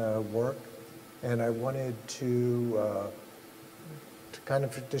Heaven work, and I wanted to kind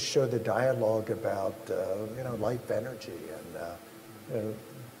of just show the dialogue about life energy and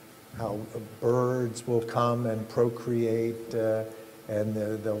how birds will come and procreate, and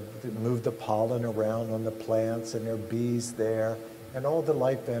they'll move the pollen around on the plants, and there are bees there, and all the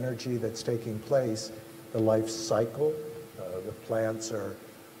life energy that's taking place, the life cycle. The plants are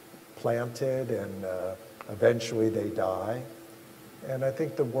planted, and eventually they die. And I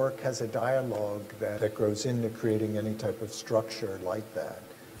think the work has a dialogue that grows into creating any type of structure like that.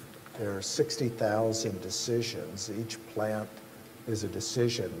 There are 60,000 decisions. Each plant is a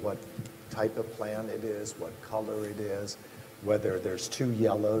decision, what type of plant it is, what color it is, whether there's two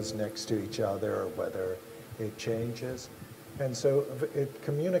yellows next to each other, or whether it changes. And so it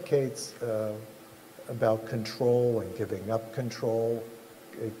communicates about control and giving up control.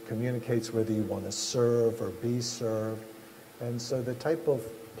 It communicates whether you want to serve or be served. And so the type of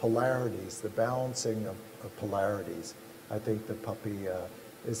polarities, the balancing of polarities, I think the Puppy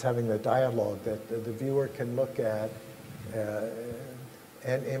is having the dialogue that the viewer can look at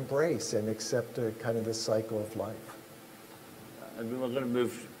and embrace and accept kind of the cycle of life. And we're going to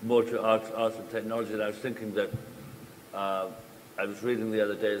move more to arts and technology. And I was thinking that I was reading the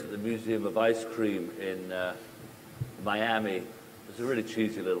other day that the Museum of Ice Cream in Miami, it's a really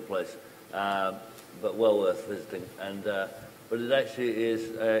cheesy little place, but well worth visiting. And but it actually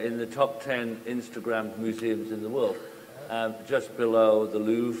is in the top 10 Instagram museums in the world. just below the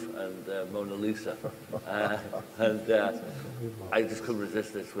Louvre and Mona Lisa. I just couldn't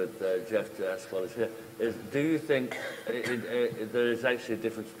resist this with Jeff to ask while he's here. Do you think there is actually a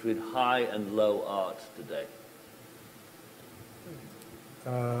difference between high and low art today?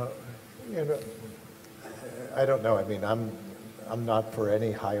 You know, I don't know. I mean, I'm not for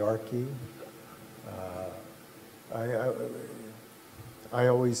any hierarchy. I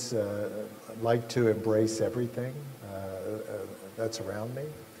always like to embrace everything that's around me,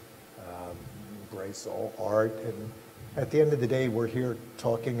 embrace all art. And at the end of the day, we're here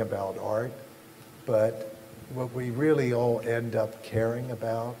talking about art, but what we really all end up caring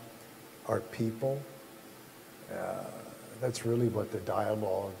about are people. That's really what the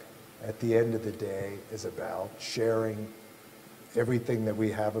dialogue at the end of the day is about, sharing everything that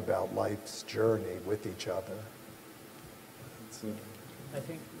we have about life's journey with each other. I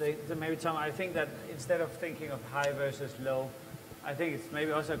think, maybe Tom, I think that instead of thinking of high versus low, I think it's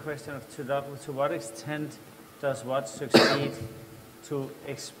maybe also a question of to what extent does what succeed to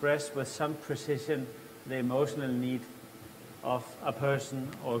express with some precision the emotional need of a person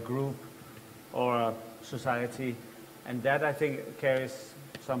or group or a society, and that I think carries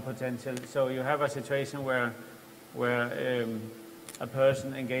some potential. So you have a situation where a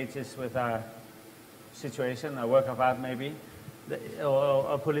person engages with a situation, a work of art maybe,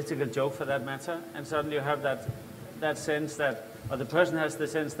 or a political joke for that matter, and suddenly you have that sense that, or the person has the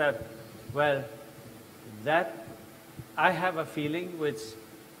sense that, well, that I have a feeling which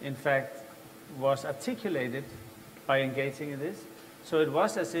in fact was articulated by engaging in this. So it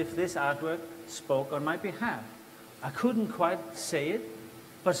was as if this artwork spoke on my behalf. I couldn't quite say it,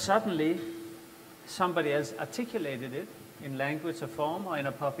 but suddenly somebody else articulated it in language or form or in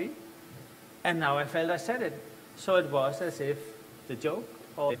a copy, and now I felt I said it. So it was as if the joke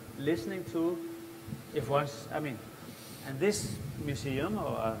or listening to, and this museum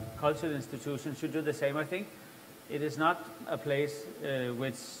or a cultural institution should do the same. I think it is not a place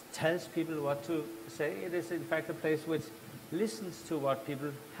which tells people what to say. It is in fact a place which listens to what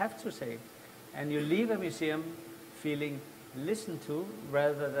people have to say. And you leave a museum feeling listened to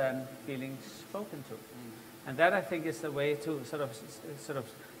rather than feeling spoken to. And that I think is the way to sort of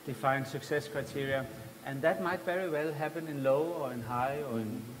define success criteria. And that might very well happen in low or in high or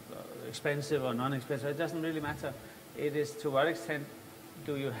in expensive or non-expensive. It doesn't really matter. It is to what extent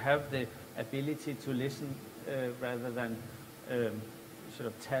do you have the ability to listen rather than sort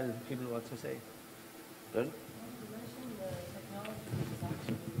of tell people what to say. Ben?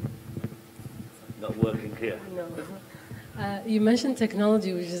 Not working here. No. You mentioned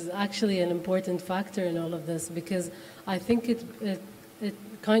technology, which is actually an important factor in all of this, because I think it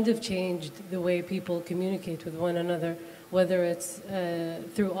kind of changed the way people communicate with one another, whether it's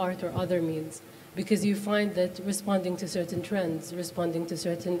through art or other means. Because you find that responding to certain trends, responding to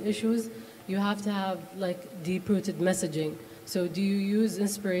certain issues, you have to have like deep-rooted messaging. So do you use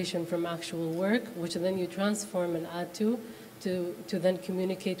inspiration from actual work, which then you transform and add to then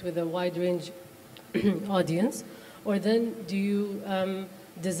communicate with a wide range audience? Or then do you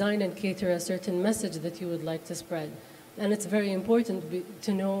design and cater a certain message that you would like to spread? And it's very important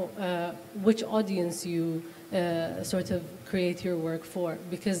to know which audience you sort of create your work for,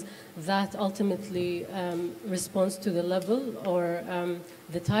 because that ultimately responds to the level or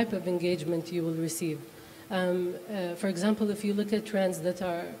the type of engagement you will receive. For example, if you look at trends that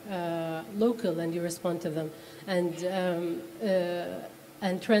are local and you respond to them,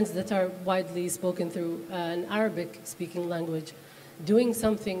 and trends that are widely spoken through an Arabic-speaking language, doing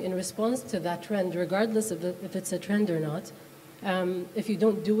something in response to that trend, regardless of if it's a trend or not, if you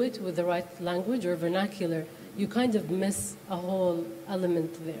don't do it with the right language or vernacular, you kind of miss a whole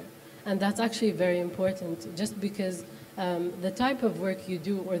element there. And that's actually very important, just because the type of work you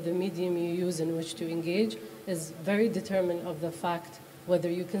do or the medium you use in which to engage is very determinant of the fact whether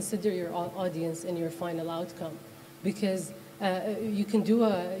you consider your audience in your final outcome. Because you can do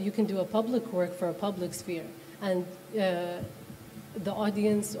a public work for a public sphere, and the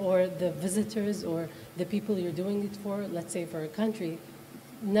audience or the visitors or the people you're doing it for, let's say for a country,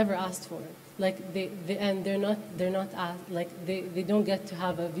 never asked for it. Like they're not asked, like they don't get to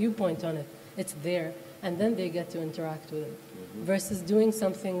have a viewpoint on it. It's there, and then they get to interact with it. Versus doing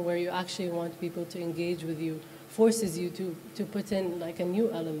something where you actually want people to engage with you, forces you to put in like a new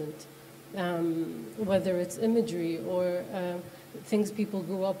element, whether it's imagery or things people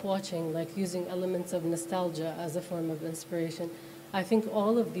grew up watching, like using elements of nostalgia as a form of inspiration. I think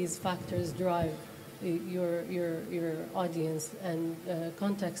all of these factors drive your audience, and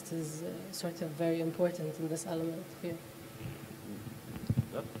context is sort of very important in this element here.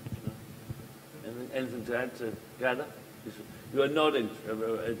 Anything to add to Ghana? You are nodding,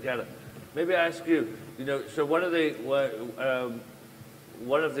 Gala. Maybe I ask you, so one of the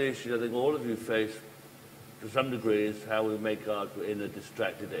issues I think all of you face to some degree is how we make art in a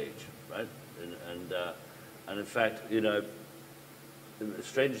distracted age, right? And in fact, the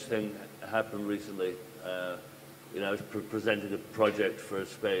strangest thing happened recently. I was presenting a project for a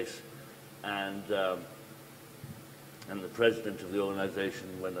space, and the president of the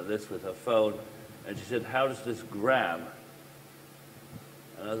organization went on this with her phone, and she said, "How does this gram?"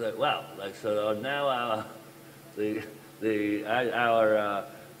 And I was like, "Wow!" So now the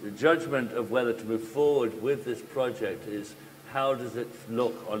judgment of whether to move forward with this project is how does it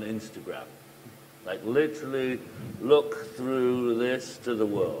look on Instagram? Like literally look through this to the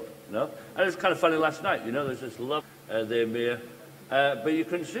world, And it was kind of funny last night, there's this love there, Mia, but you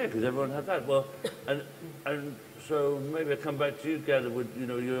couldn't see it because everyone had that. Well, and so maybe I come back to you, Gada.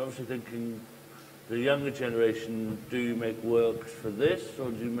 You're obviously thinking the younger generation. Do you make works for this,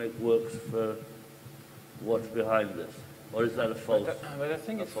 or do you make works for what's behind this, or is that a false? But I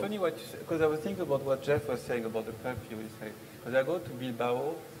think it's funny what you say, because I was thinking about what Jeff was saying about the puppy. Because I go to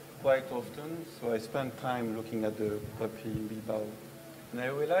Bilbao quite often, so I spend time looking at the puppy in Bilbao. And I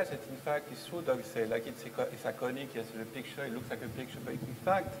realized that, in fact, it's true, Doug say, like it's iconic, yes, the picture, it looks like a picture, but in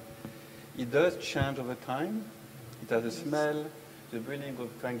fact, it does change over time. It has a smell. The building of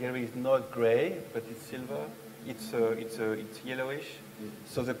Trangueri is not gray, but it's silver. It's yellowish.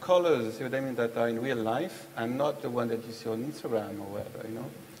 So the colors, that are in real life are not the one that you see on Instagram or whatever,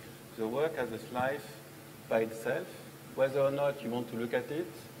 The work has a life by itself, whether or not you want to look at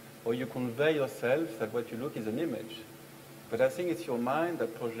it, or you convey yourself that what you look is an image. But I think it's your mind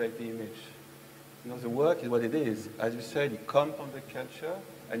that projects the image. The work is what it is. As you said, it comes from the culture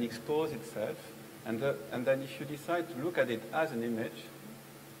and exposes itself. And then if you decide to look at it as an image,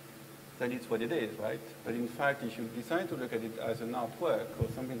 then it's what it is, right? But in fact, if you decide to look at it as an artwork or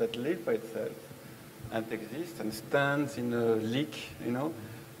something that lives by itself and exists and stands in a leak,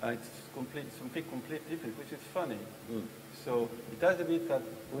 it's something completely different, which is funny. So it has a bit that,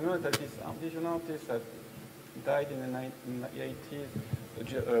 remember that this visual artist that died in the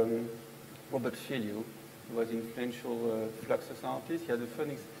 1980s, Robert Filliou, who was influential Fluxus artist. He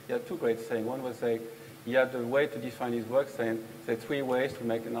had two great sayings. One was he had a way to define his work, saying there are three ways to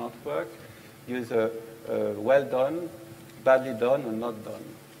make an artwork. Use well done, badly done, or not done.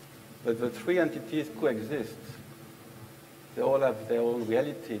 But the three entities coexist. They all have their own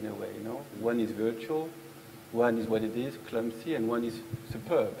reality in a way, One is virtual, one is what it is, clumsy, and one is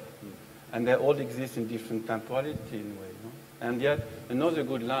superb. And they all exist in different temporality in a way, And yet, another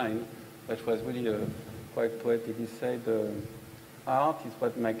good line that was really quite poetic, he said, art is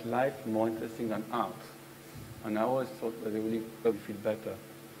what makes life more interesting than art. And I always thought that it really made me feel better.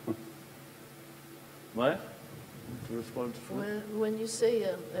 Maya, to respond to when you say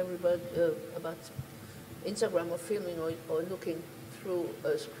everybody about Instagram or filming or looking through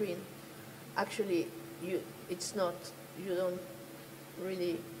a screen, actually, you don't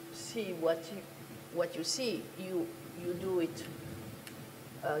really see what you see. You do it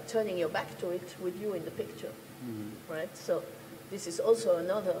turning your back to it with you in the picture, right? So this is also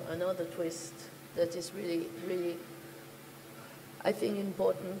another twist that is really, really, I think,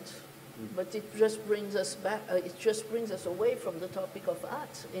 important. But it just brings us back. It just brings us away from the topic of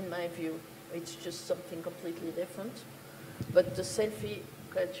art, in my view. It's just something completely different. But the selfie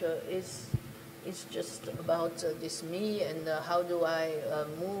culture is just about this me and how do I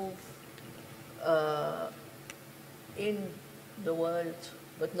move in the world,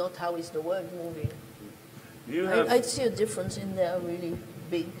 but not how is the world moving. I see a difference in there, really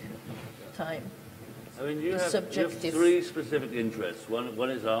big time. I mean, you have three specific interests. One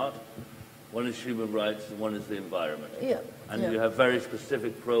is art, one is human rights, and one is the environment. Yeah. And you have very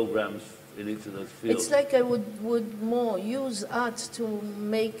specific programs in each of those fields. It's like I would more use art to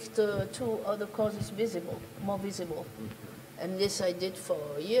make the two other causes more visible. And this I did for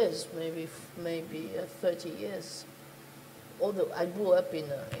years, maybe 30 years. Although I grew up in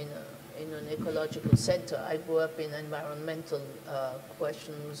an ecological center, I grew up in environmental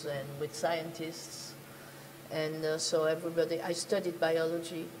questions and with scientists. And so I studied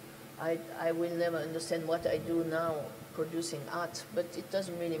biology. I will never understand what I do now producing art, but it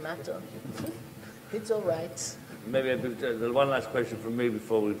doesn't really matter. It's all right. Maybe one last question from me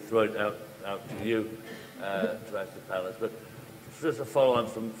before we throw it out to you to ask the panelists. But just a follow-on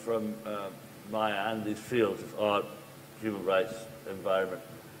from Maya and these fields of art, human rights, environment.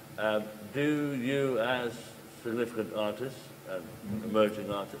 Do you, as significant artists and emerging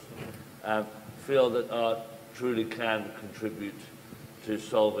artists, feel that art truly can contribute to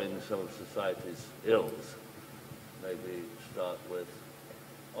solving some of society's ills? maybe start with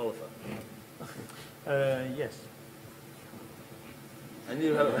Oliver. Yes. And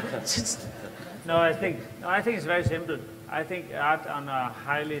you have... No, I think it's very simple. I think art on a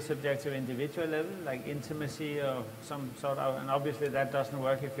highly subjective individual level, like intimacy or some sort of, and obviously that doesn't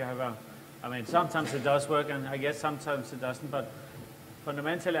work if you have a, I mean, sometimes it does work, and I guess sometimes it doesn't, but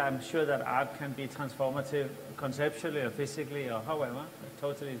fundamentally I'm sure that art can be transformative conceptually or physically or however,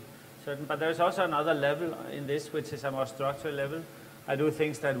 totally certain. But there's also another level in this, which is a more structural level. I do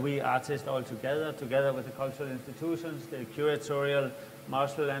things that we artists all together with the cultural institutions, the curatorial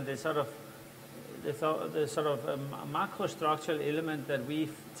muscle, and the sort of macro structural element that we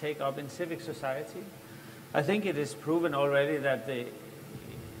take up in civic society. I think it is proven already that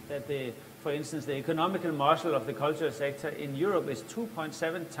for instance, the economical muscle of the cultural sector in Europe is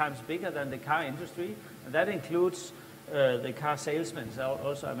 2.7 times bigger than the car industry, and that includes the car salesmen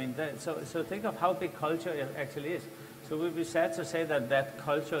also. I mean, so think of how big culture actually is. So we'd be sad to say that that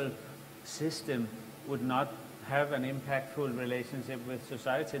cultural system would not have an impactful relationship with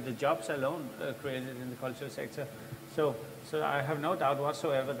society. The jobs alone created in the cultural sector. So I have no doubt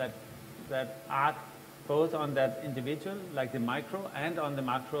whatsoever that art, both on that individual, like the micro, and on the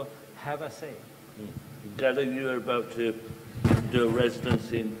macro, have a say. Darling, you are about to do a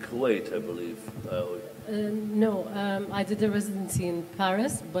residency in Kuwait, I believe. No, I did a residency in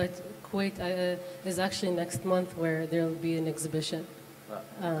Paris, but Kuwait is actually next month, where there will be an exhibition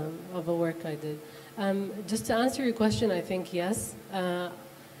of a work I did. Just to answer your question, I think yes.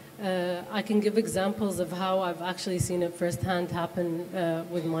 I can give examples of how I've actually seen it firsthand happen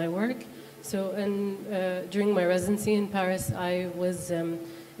with my work. So during my residency in Paris, I was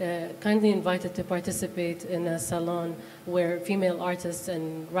kindly invited to participate in a salon where female artists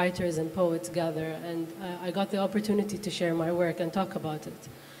and writers and poets gather, and I got the opportunity to share my work and talk about it.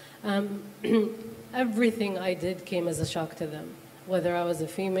 Everything I did came as a shock to them, whether I was a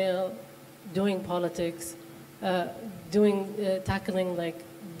female, doing politics, tackling like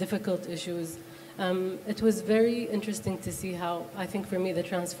difficult issues. It was very interesting to see how, I think for me, the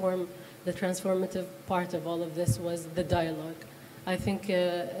transformative part of all of this was the dialogue. I think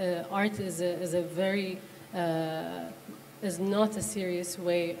art is not a serious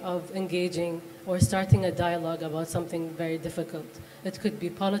way of engaging or starting a dialogue about something very difficult. It could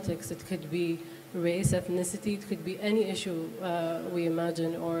be politics, it could be race, ethnicity, it could be any issue we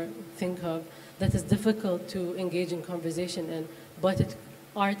imagine or think of that is difficult to engage in conversation in, but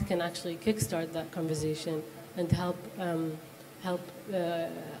art can actually kickstart that conversation and help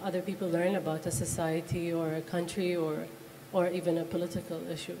other people learn about a society or a country or even a political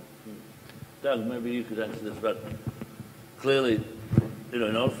issue. Doug, maybe you could answer this, but clearly,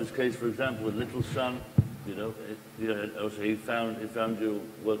 in Oliver's case, for example, with Little Sun, also he found your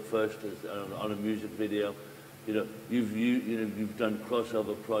work first on a music video. You've done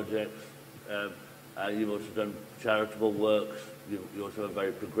crossover projects. You've also done charitable works. You also have a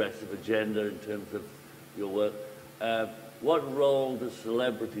very progressive agenda in terms of your work. What role does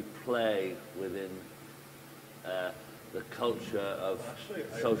celebrity play within the culture of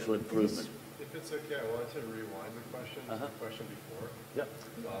social improvement? If it's okay, I wanted to rewind the question to the question before. Yeah.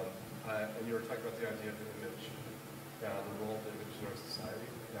 And you were talking about the idea of the image and the role of the image in our society.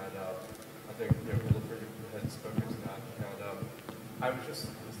 And I think Oliver had spoken to that. And I was just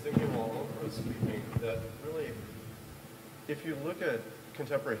thinking while Oliver was speaking that really, if you look at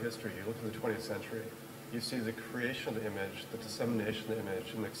contemporary history, you look at the 20th century, you see the creation of the image, the dissemination of the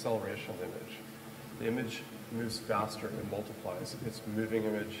image, and the acceleration of the image. The image moves faster, it multiplies. It's moving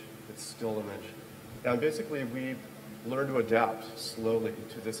image, it's still image. And basically we learn to adapt slowly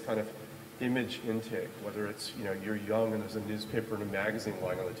to this kind of image intake, whether it's, you're young and there's a newspaper and a magazine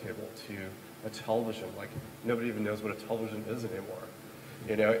lying on the table, to a television, like nobody even knows what a television is anymore.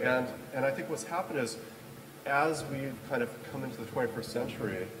 And I think what's happened is, as we've kind of come into the 21st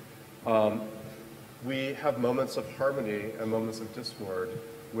century, we have moments of harmony and moments of discord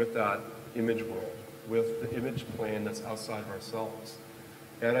with that image world, with the image plane that's outside of ourselves.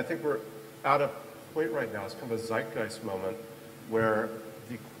 And I think we're at a point right now, it's kind of a zeitgeist moment, where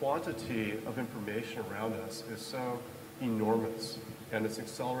the quantity of information around us is so enormous, and it's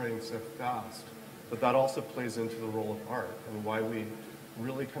accelerating so fast, but that also plays into the role of art and why we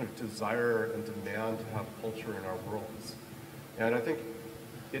really kind of desire and demand to have culture in our worlds. And I think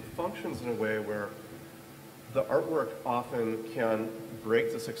it functions in a way where the artwork often can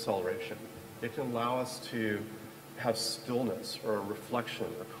break this acceleration. It can allow us to have stillness or reflection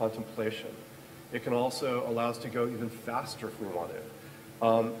or contemplation. It can also allow us to go even faster if we want to.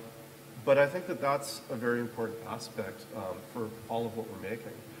 But I think that that's a very important aspect for all of what we're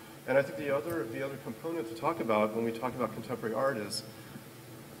making. And I think the other component to talk about when we talk about contemporary art is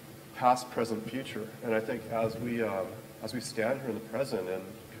past, present, future. And I think as we stand here in the present in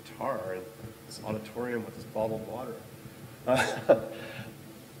Qatar, in this auditorium with this bottled water,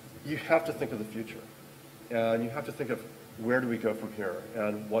 you have to think of the future. And you have to think of where do we go from here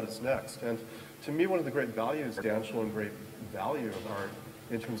and what is next. And to me, one of the great values, substantial and great value of art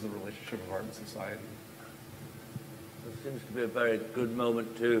in terms of the relationship of art and society. It seems to be a very good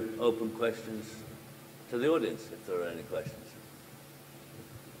moment to open questions to the audience, if there are any questions.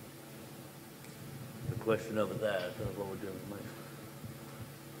 The question over there, I don't know what we're doing with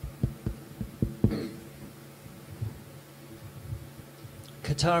the mic.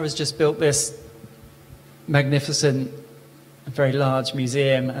 Qatar has just built this magnificent, very large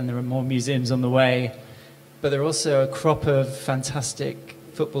museum, and there are more museums on the way. But there are also a crop of fantastic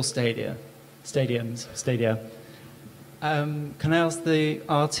football stadia. Can I ask the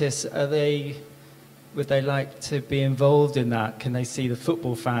artists, would they like to be involved in that? Can they see the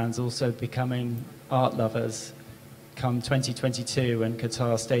football fans also becoming art lovers come 2022 when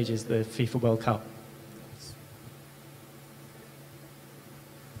Qatar stages the FIFA World Cup?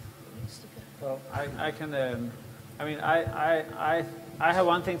 Well, I can. I mean, I have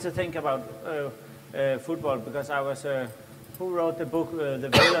one thing to think about football, because I was. Who wrote the book,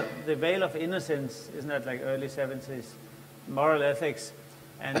 The Veil of Innocence? Isn't that like early 70s? Moral ethics.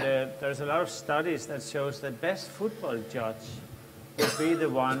 And there's a lot of studies that shows the best football judge will be the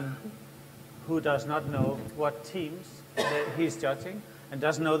one who does not know what teams he's judging and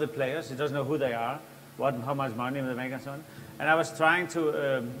doesn't know the players. He doesn't know who they are, how much money they make and so on. And I was trying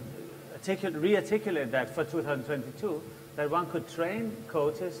to re-articulate that for 2022, that one could train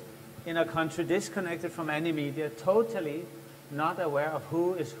coaches in a country disconnected from any media, totally not aware of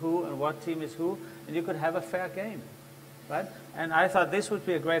who is who and what team is who, and you could have a fair game, right? And I thought this would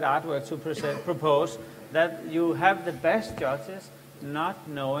be a great artwork to propose, that you have the best judges not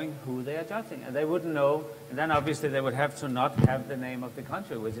knowing who they are judging, and they wouldn't know, and then obviously they would have to not have the name of the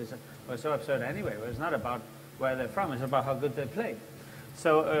country, which is so absurd anyway. It's not about where they're from, it's about how good they play.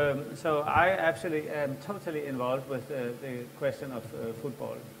 So I actually am totally involved with the question of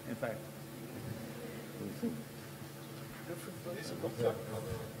football, in fact.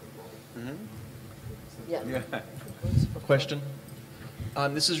 Yeah. Question.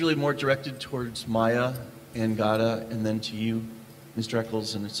 This is really more directed towards Maya and Gada, and then to you, Mr.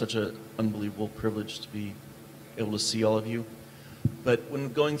 Eccles, and it's such an unbelievable privilege to be able to see all of you. But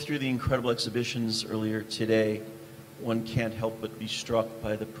when going through the incredible exhibitions earlier today, one can't help but be struck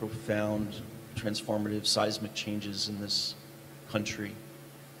by the profound, transformative, seismic changes in this country.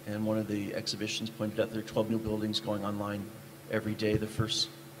 And one of the exhibitions pointed out there are 12 new buildings going online every day. The first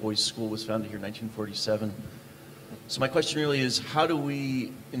boys' school was founded here in 1947. So my question really is, how do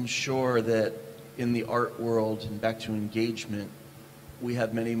we ensure that in the art world, and back to engagement, we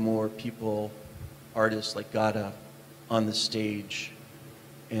have many more people, artists like Gada, on the stage,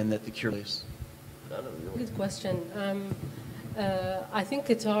 and that the curators? Good question. I think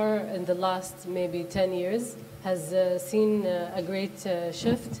Qatar in the last maybe 10 years has seen a great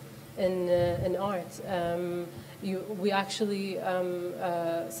shift in art. We actually,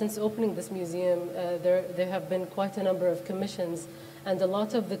 since opening this museum, there have been quite a number of commissions, and a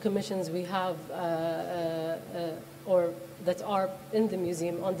lot of the commissions we have or that are in the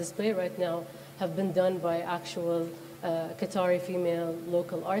museum on display right now have been done by actual Qatari female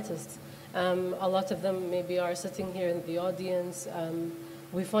local artists. A lot of them maybe are sitting here in the audience.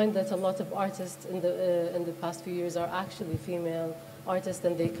 We find that a lot of artists in the past few years are actually female artists,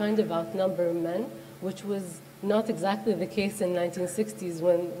 and they kind of outnumber men, which was not exactly the case in 1960s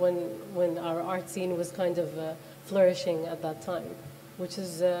when our art scene was kind of flourishing at that time, which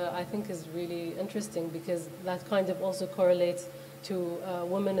is, I think, is really interesting, because that kind of also correlates to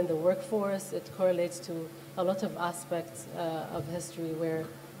women in the workforce. It correlates to a lot of aspects of history where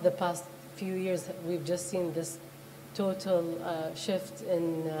the past few years we've just seen this total shift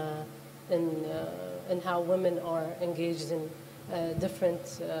in how women are engaged in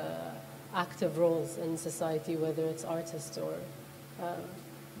different active roles in society, whether it's artists or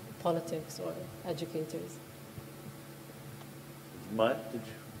politics or educators. Maya,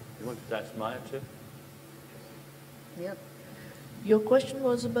 you want to ask Maya too? Yeah. Your question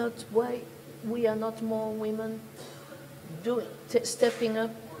was about why we are not more women stepping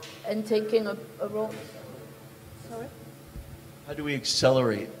up and taking a role. Sorry? How do we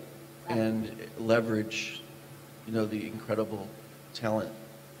accelerate and leverage, the incredible talent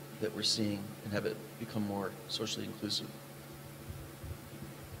that we're seeing and have it become more socially inclusive?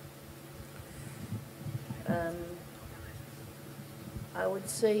 I would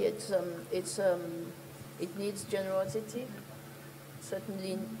say it needs generosity,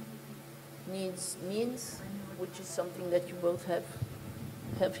 certainly needs means, which is something that you both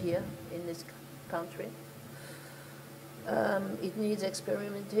have here in this country. It needs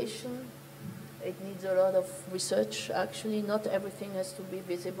experimentation. It needs a lot of research. Actually, not everything has to be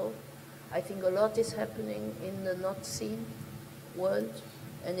visible. I think a lot is happening in the not seen world,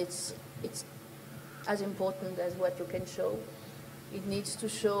 and it's as important as what you can show. It needs to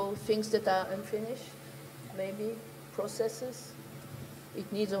show things that are unfinished, maybe processes.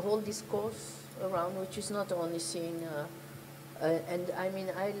 It needs a whole discourse around, which is not only seeing, and I mean,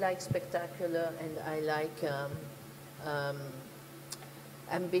 I like spectacular and I like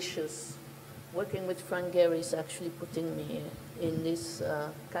ambitious. Working with Frank Gehry is actually putting me in this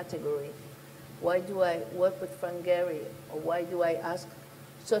category. Why do I work with Frank Gehry, or why do I ask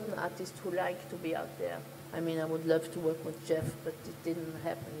certain artists who like to be out there? I mean, I would love to work with Jeff, but it didn't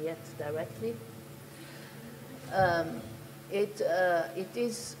happen yet directly. It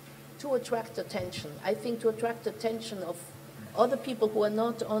is to attract attention. I think to attract attention of other people who are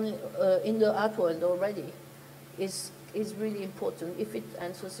not only in the art world already is really important, if it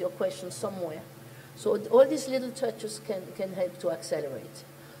answers your question somewhere. So all these little touches can help to accelerate.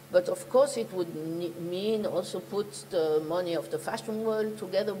 But of course it would mean also put the money of the fashion world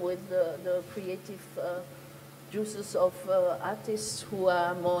together with the creative juices of artists who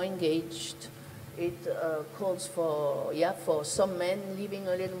are more engaged. It calls for some men leaving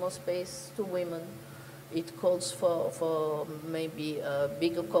a little more space to women. It calls for maybe a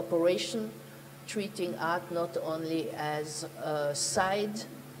bigger cooperation, treating art not only as a side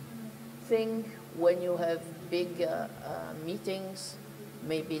thing when you have big meetings,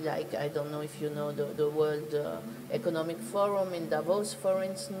 maybe like, I don't know if you know the World Economic Forum in Davos, for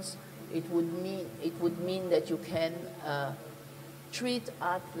instance. It would mean that you can treat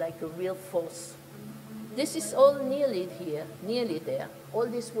art like a real force. This is all nearly here, nearly there. All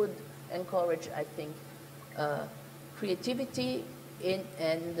this would encourage, I think, creativity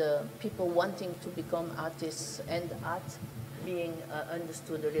and people wanting to become artists, and art being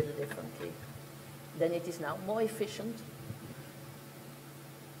understood a little differently than it is now, more efficient.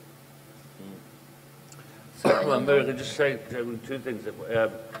 Well, maybe I could just say two things.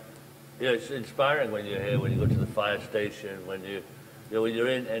 It's inspiring when you're here, when you go to the fire station, when you're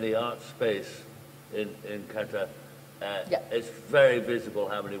in any art space in Qatar. It's very visible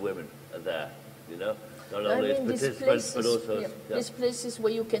how many women are there. You know, not only as participants but also these places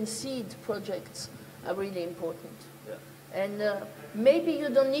where you can seed projects are really important. Yeah. And maybe you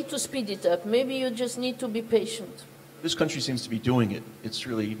don't need to speed it up. Maybe you just need to be patient. This country seems to be doing it. It's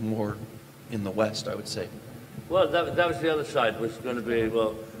really more in the West, I would say. Well, that was the other side, was going to be,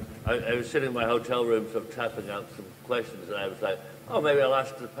 well, I was sitting in my hotel room sort of tapping out some questions, and I was like, oh, maybe I'll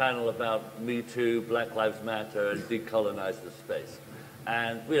ask the panel about Me Too, Black Lives Matter, and decolonize the space.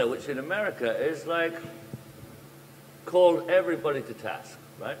 And, you know, which in America is like, called everybody to task,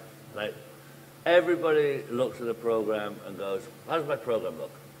 right? Like, everybody looks at the program and goes, how does my program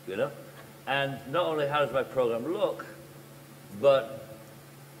look, you know? And not only how does my program look, but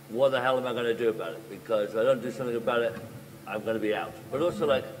what the hell am I going to do about it? Because if I don't do something about it, I'm going to be out. But also,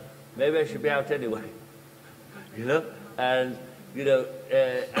 like, maybe I should be out anyway, you know? And, you know,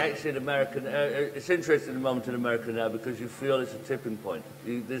 actually in America, it's interesting at the moment in America now because you feel it's a tipping point.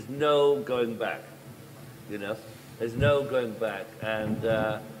 There's no going back, you know? There's no going back. And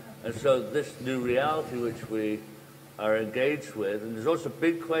so this new reality which we are engaged with, and there's also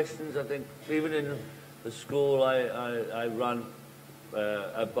big questions, I think, even in the school I run,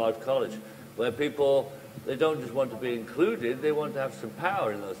 at Bard College, where people, they don't just want to be included, they want to have some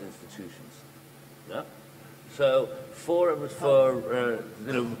power in those institutions. Yeah? So forums for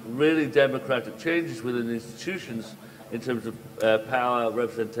you know, really democratic changes within institutions in terms of power,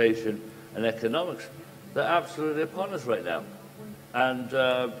 representation, and economics, they're absolutely upon us right now. And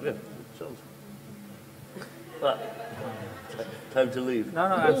yeah, so, but, time to leave. No,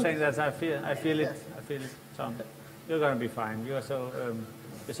 I'm saying that I feel it, Tom. You're going to be fine. You're so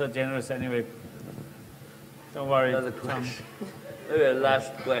generous anyway. Don't worry, Another question. Maybe a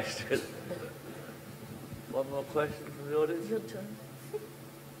last question. One more question from the audience? Your turn.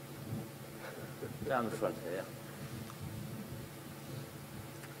 Down the front here.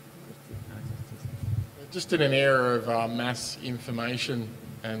 Just in an era of mass information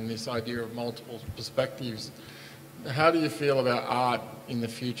and this idea of multiple perspectives, how do you feel about art in the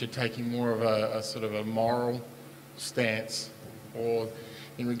future taking more of a sort of a moral stance, or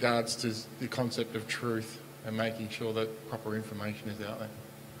in regards to the concept of truth and making sure that proper information is out there?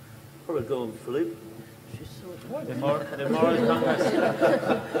 Probably go on, Philippe. The moral compass.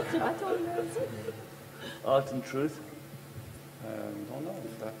 I told him that's it. Art and truth. Don't know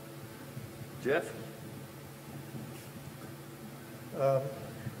if that. Jeff?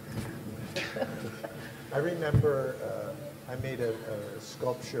 I remember I made a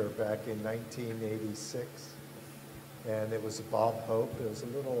sculpture back in 1986, and it was Bob Hope. It was a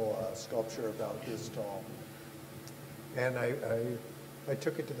little sculpture about this tall. And I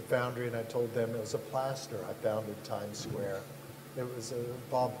took it to the foundry and I told them it was a plaster I found in Times Square. It was a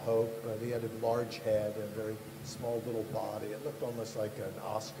Bob Hope, but he had a large head and a very small little body. It looked almost like an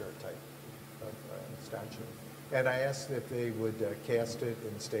Oscar type of statue. And I asked if they would cast it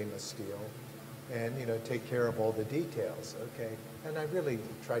in stainless steel and, you know, take care of all the details, okay? And I really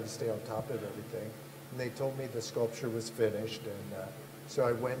tried to stay on top of everything. And they told me the sculpture was finished, and so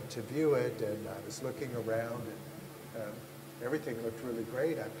I went to view it, and I was looking around, and everything looked really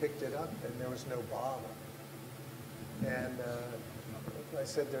great. I picked it up, and there was no bottom. And I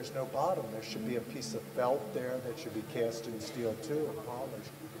said, there's no bottom. There should be a piece of felt there that should be cast in steel too, and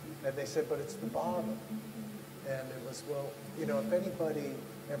polished. And they said, but it's the bottom. And it was, well, you know, if anybody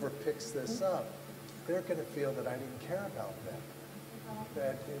ever picks this up, they're going to feel that I didn't care about them,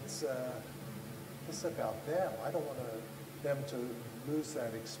 that it's about them. I don't want them to lose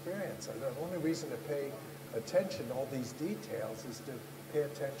that experience. The only reason to pay attention to all these details is to pay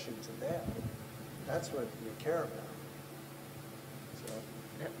attention to them. That's what you care about. So,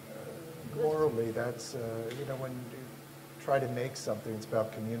 morally, that's, you know, when you try to make something, it's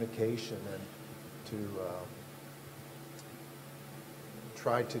about communication and to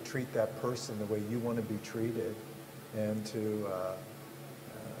try to treat that person the way you want to be treated, and to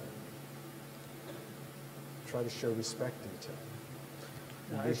try to show respect to each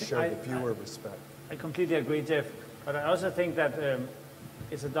other. And show the viewer respect. I completely agree, Jeff. But I also think that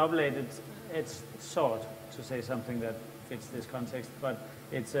it's a double-edged sword, to say something that fits this context. But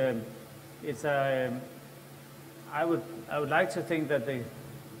I would like to think that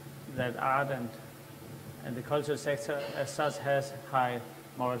that art and the cultural sector as such has high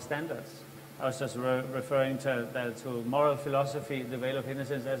moral standards. I was just referring to moral philosophy, the Veil of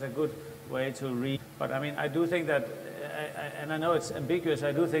Innocence, as a good way to read. But I mean, I do think that, and I know it's ambiguous,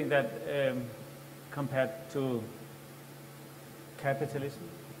 I do think that compared to capitalism,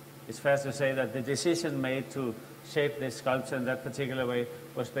 it's fair to say that the decision made to shape this sculpture in that particular way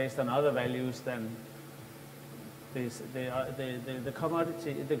was based on other values than the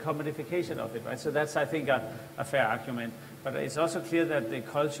commodification of it, right? So that's, I think, a fair argument. But it's also clear that the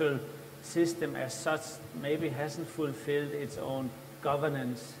cultural system as such maybe hasn't fulfilled its own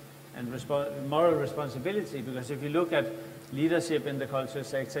governance and moral responsibility, because if you look at leadership in the cultural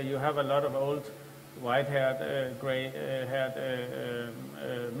sector, you have a lot of old, white-haired, gray-haired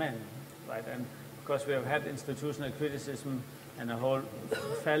men, right? And of course, we have had institutional criticism and a whole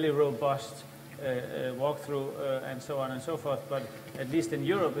fairly robust walkthrough and so on and so forth. But at least in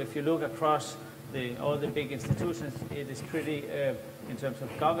Europe, if you look across all the big institutions, it is pretty, in terms of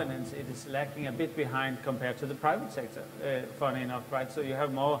governance, it is lacking a bit behind compared to the private sector, funny enough, right? So you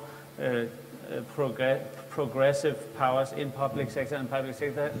have more progressive powers in public sector and private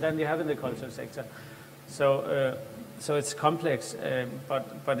sector than you have in the cultural sector. So, so it's complex,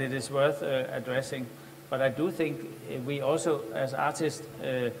 but it is worth addressing. But I do think we also, as artists,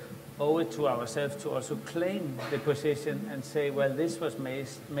 owe it to ourselves to also claim the position and say, well, this was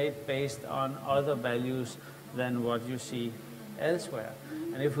made based on other values than what you see elsewhere.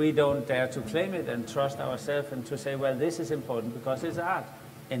 And if we don't dare to claim it and trust ourselves and to say, well, this is important because it's art,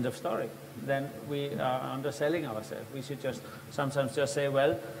 end of story, then we are underselling ourselves. We should just sometimes just say,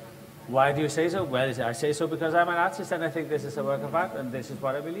 well, why do you say so? Well, I say so because I'm an artist and I think this is a work of art and this is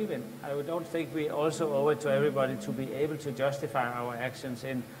what I believe in. I don't think we also owe it to everybody to be able to justify our actions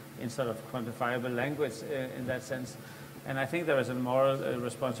in sort of quantifiable language in that sense. And I think there is a moral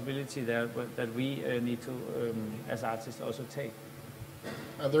responsibility there that we need to, as artists, also take.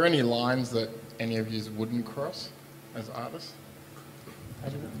 Are there any lines that any of you wouldn't cross as artists?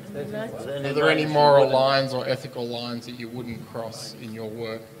 Are there any moral lines or ethical lines that you wouldn't cross in your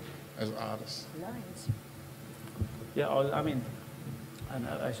work as artists? Lines. Yeah, I mean,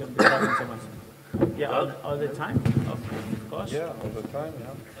 I shouldn't be talking so much. Yeah, all the time, of course. Yeah, all the time,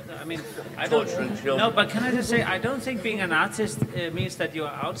 yeah. I mean, I don't. No, but can I just say, I don't think being an artist means that you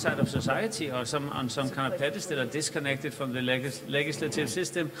are outside of society or on some kind of pedestal or disconnected from the legislative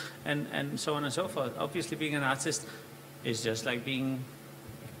system and so on and so forth. Obviously, being an artist is just like being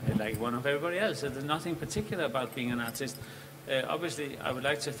like one of everybody else. There's nothing particular about being an artist. Obviously, I would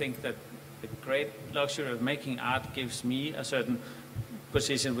like to think that the great luxury of making art gives me a certain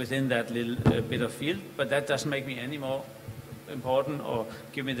position within that little bit of field, but that doesn't make me any more important or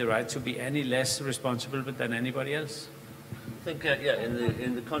give me the right to be any less responsible than anybody else. I think,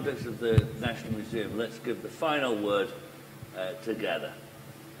 in the context of the National Museum, let's give the final word together.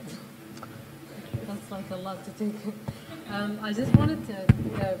 That's like a lot to take. I just wanted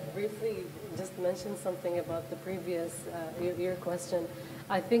to briefly just mention something about the previous your question.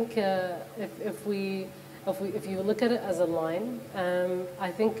 I think if you look at it as a line,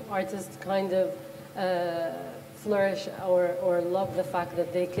 I think artists kind of flourish or love the fact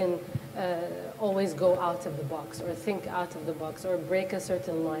that they can always go out of the box or think out of the box or break a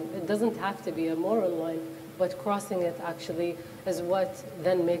certain line. It doesn't have to be a moral line, but crossing it actually is what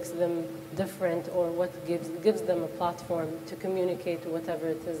then makes them different or what gives them a platform to communicate whatever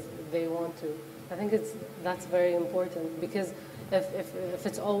it is they want to. I think that's very important, because if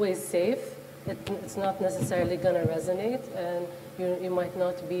it's always safe, it's not necessarily going to resonate, and you might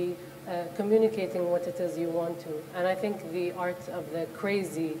not be communicating what it is you want to. And I think the art of the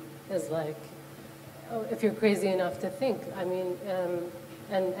crazy is like, if you're crazy enough to think, I mean,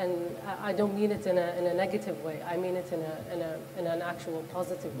 and I don't mean it in a negative way. I mean it in an actual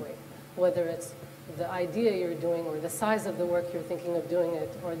positive way, whether it's the idea you're doing or the size of the work you're thinking of doing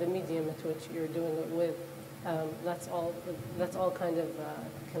it or the medium at which you're doing it with. That's all kind of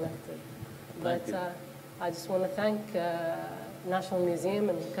connected. But I just want to thank National Museum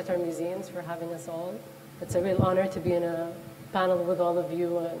and Qatar Museums for having us all. It's a real honor to be in a panel with all of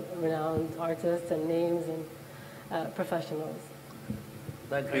you renowned artists and names and professionals.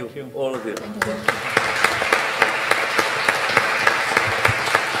 Thank you, all of you. Thank you.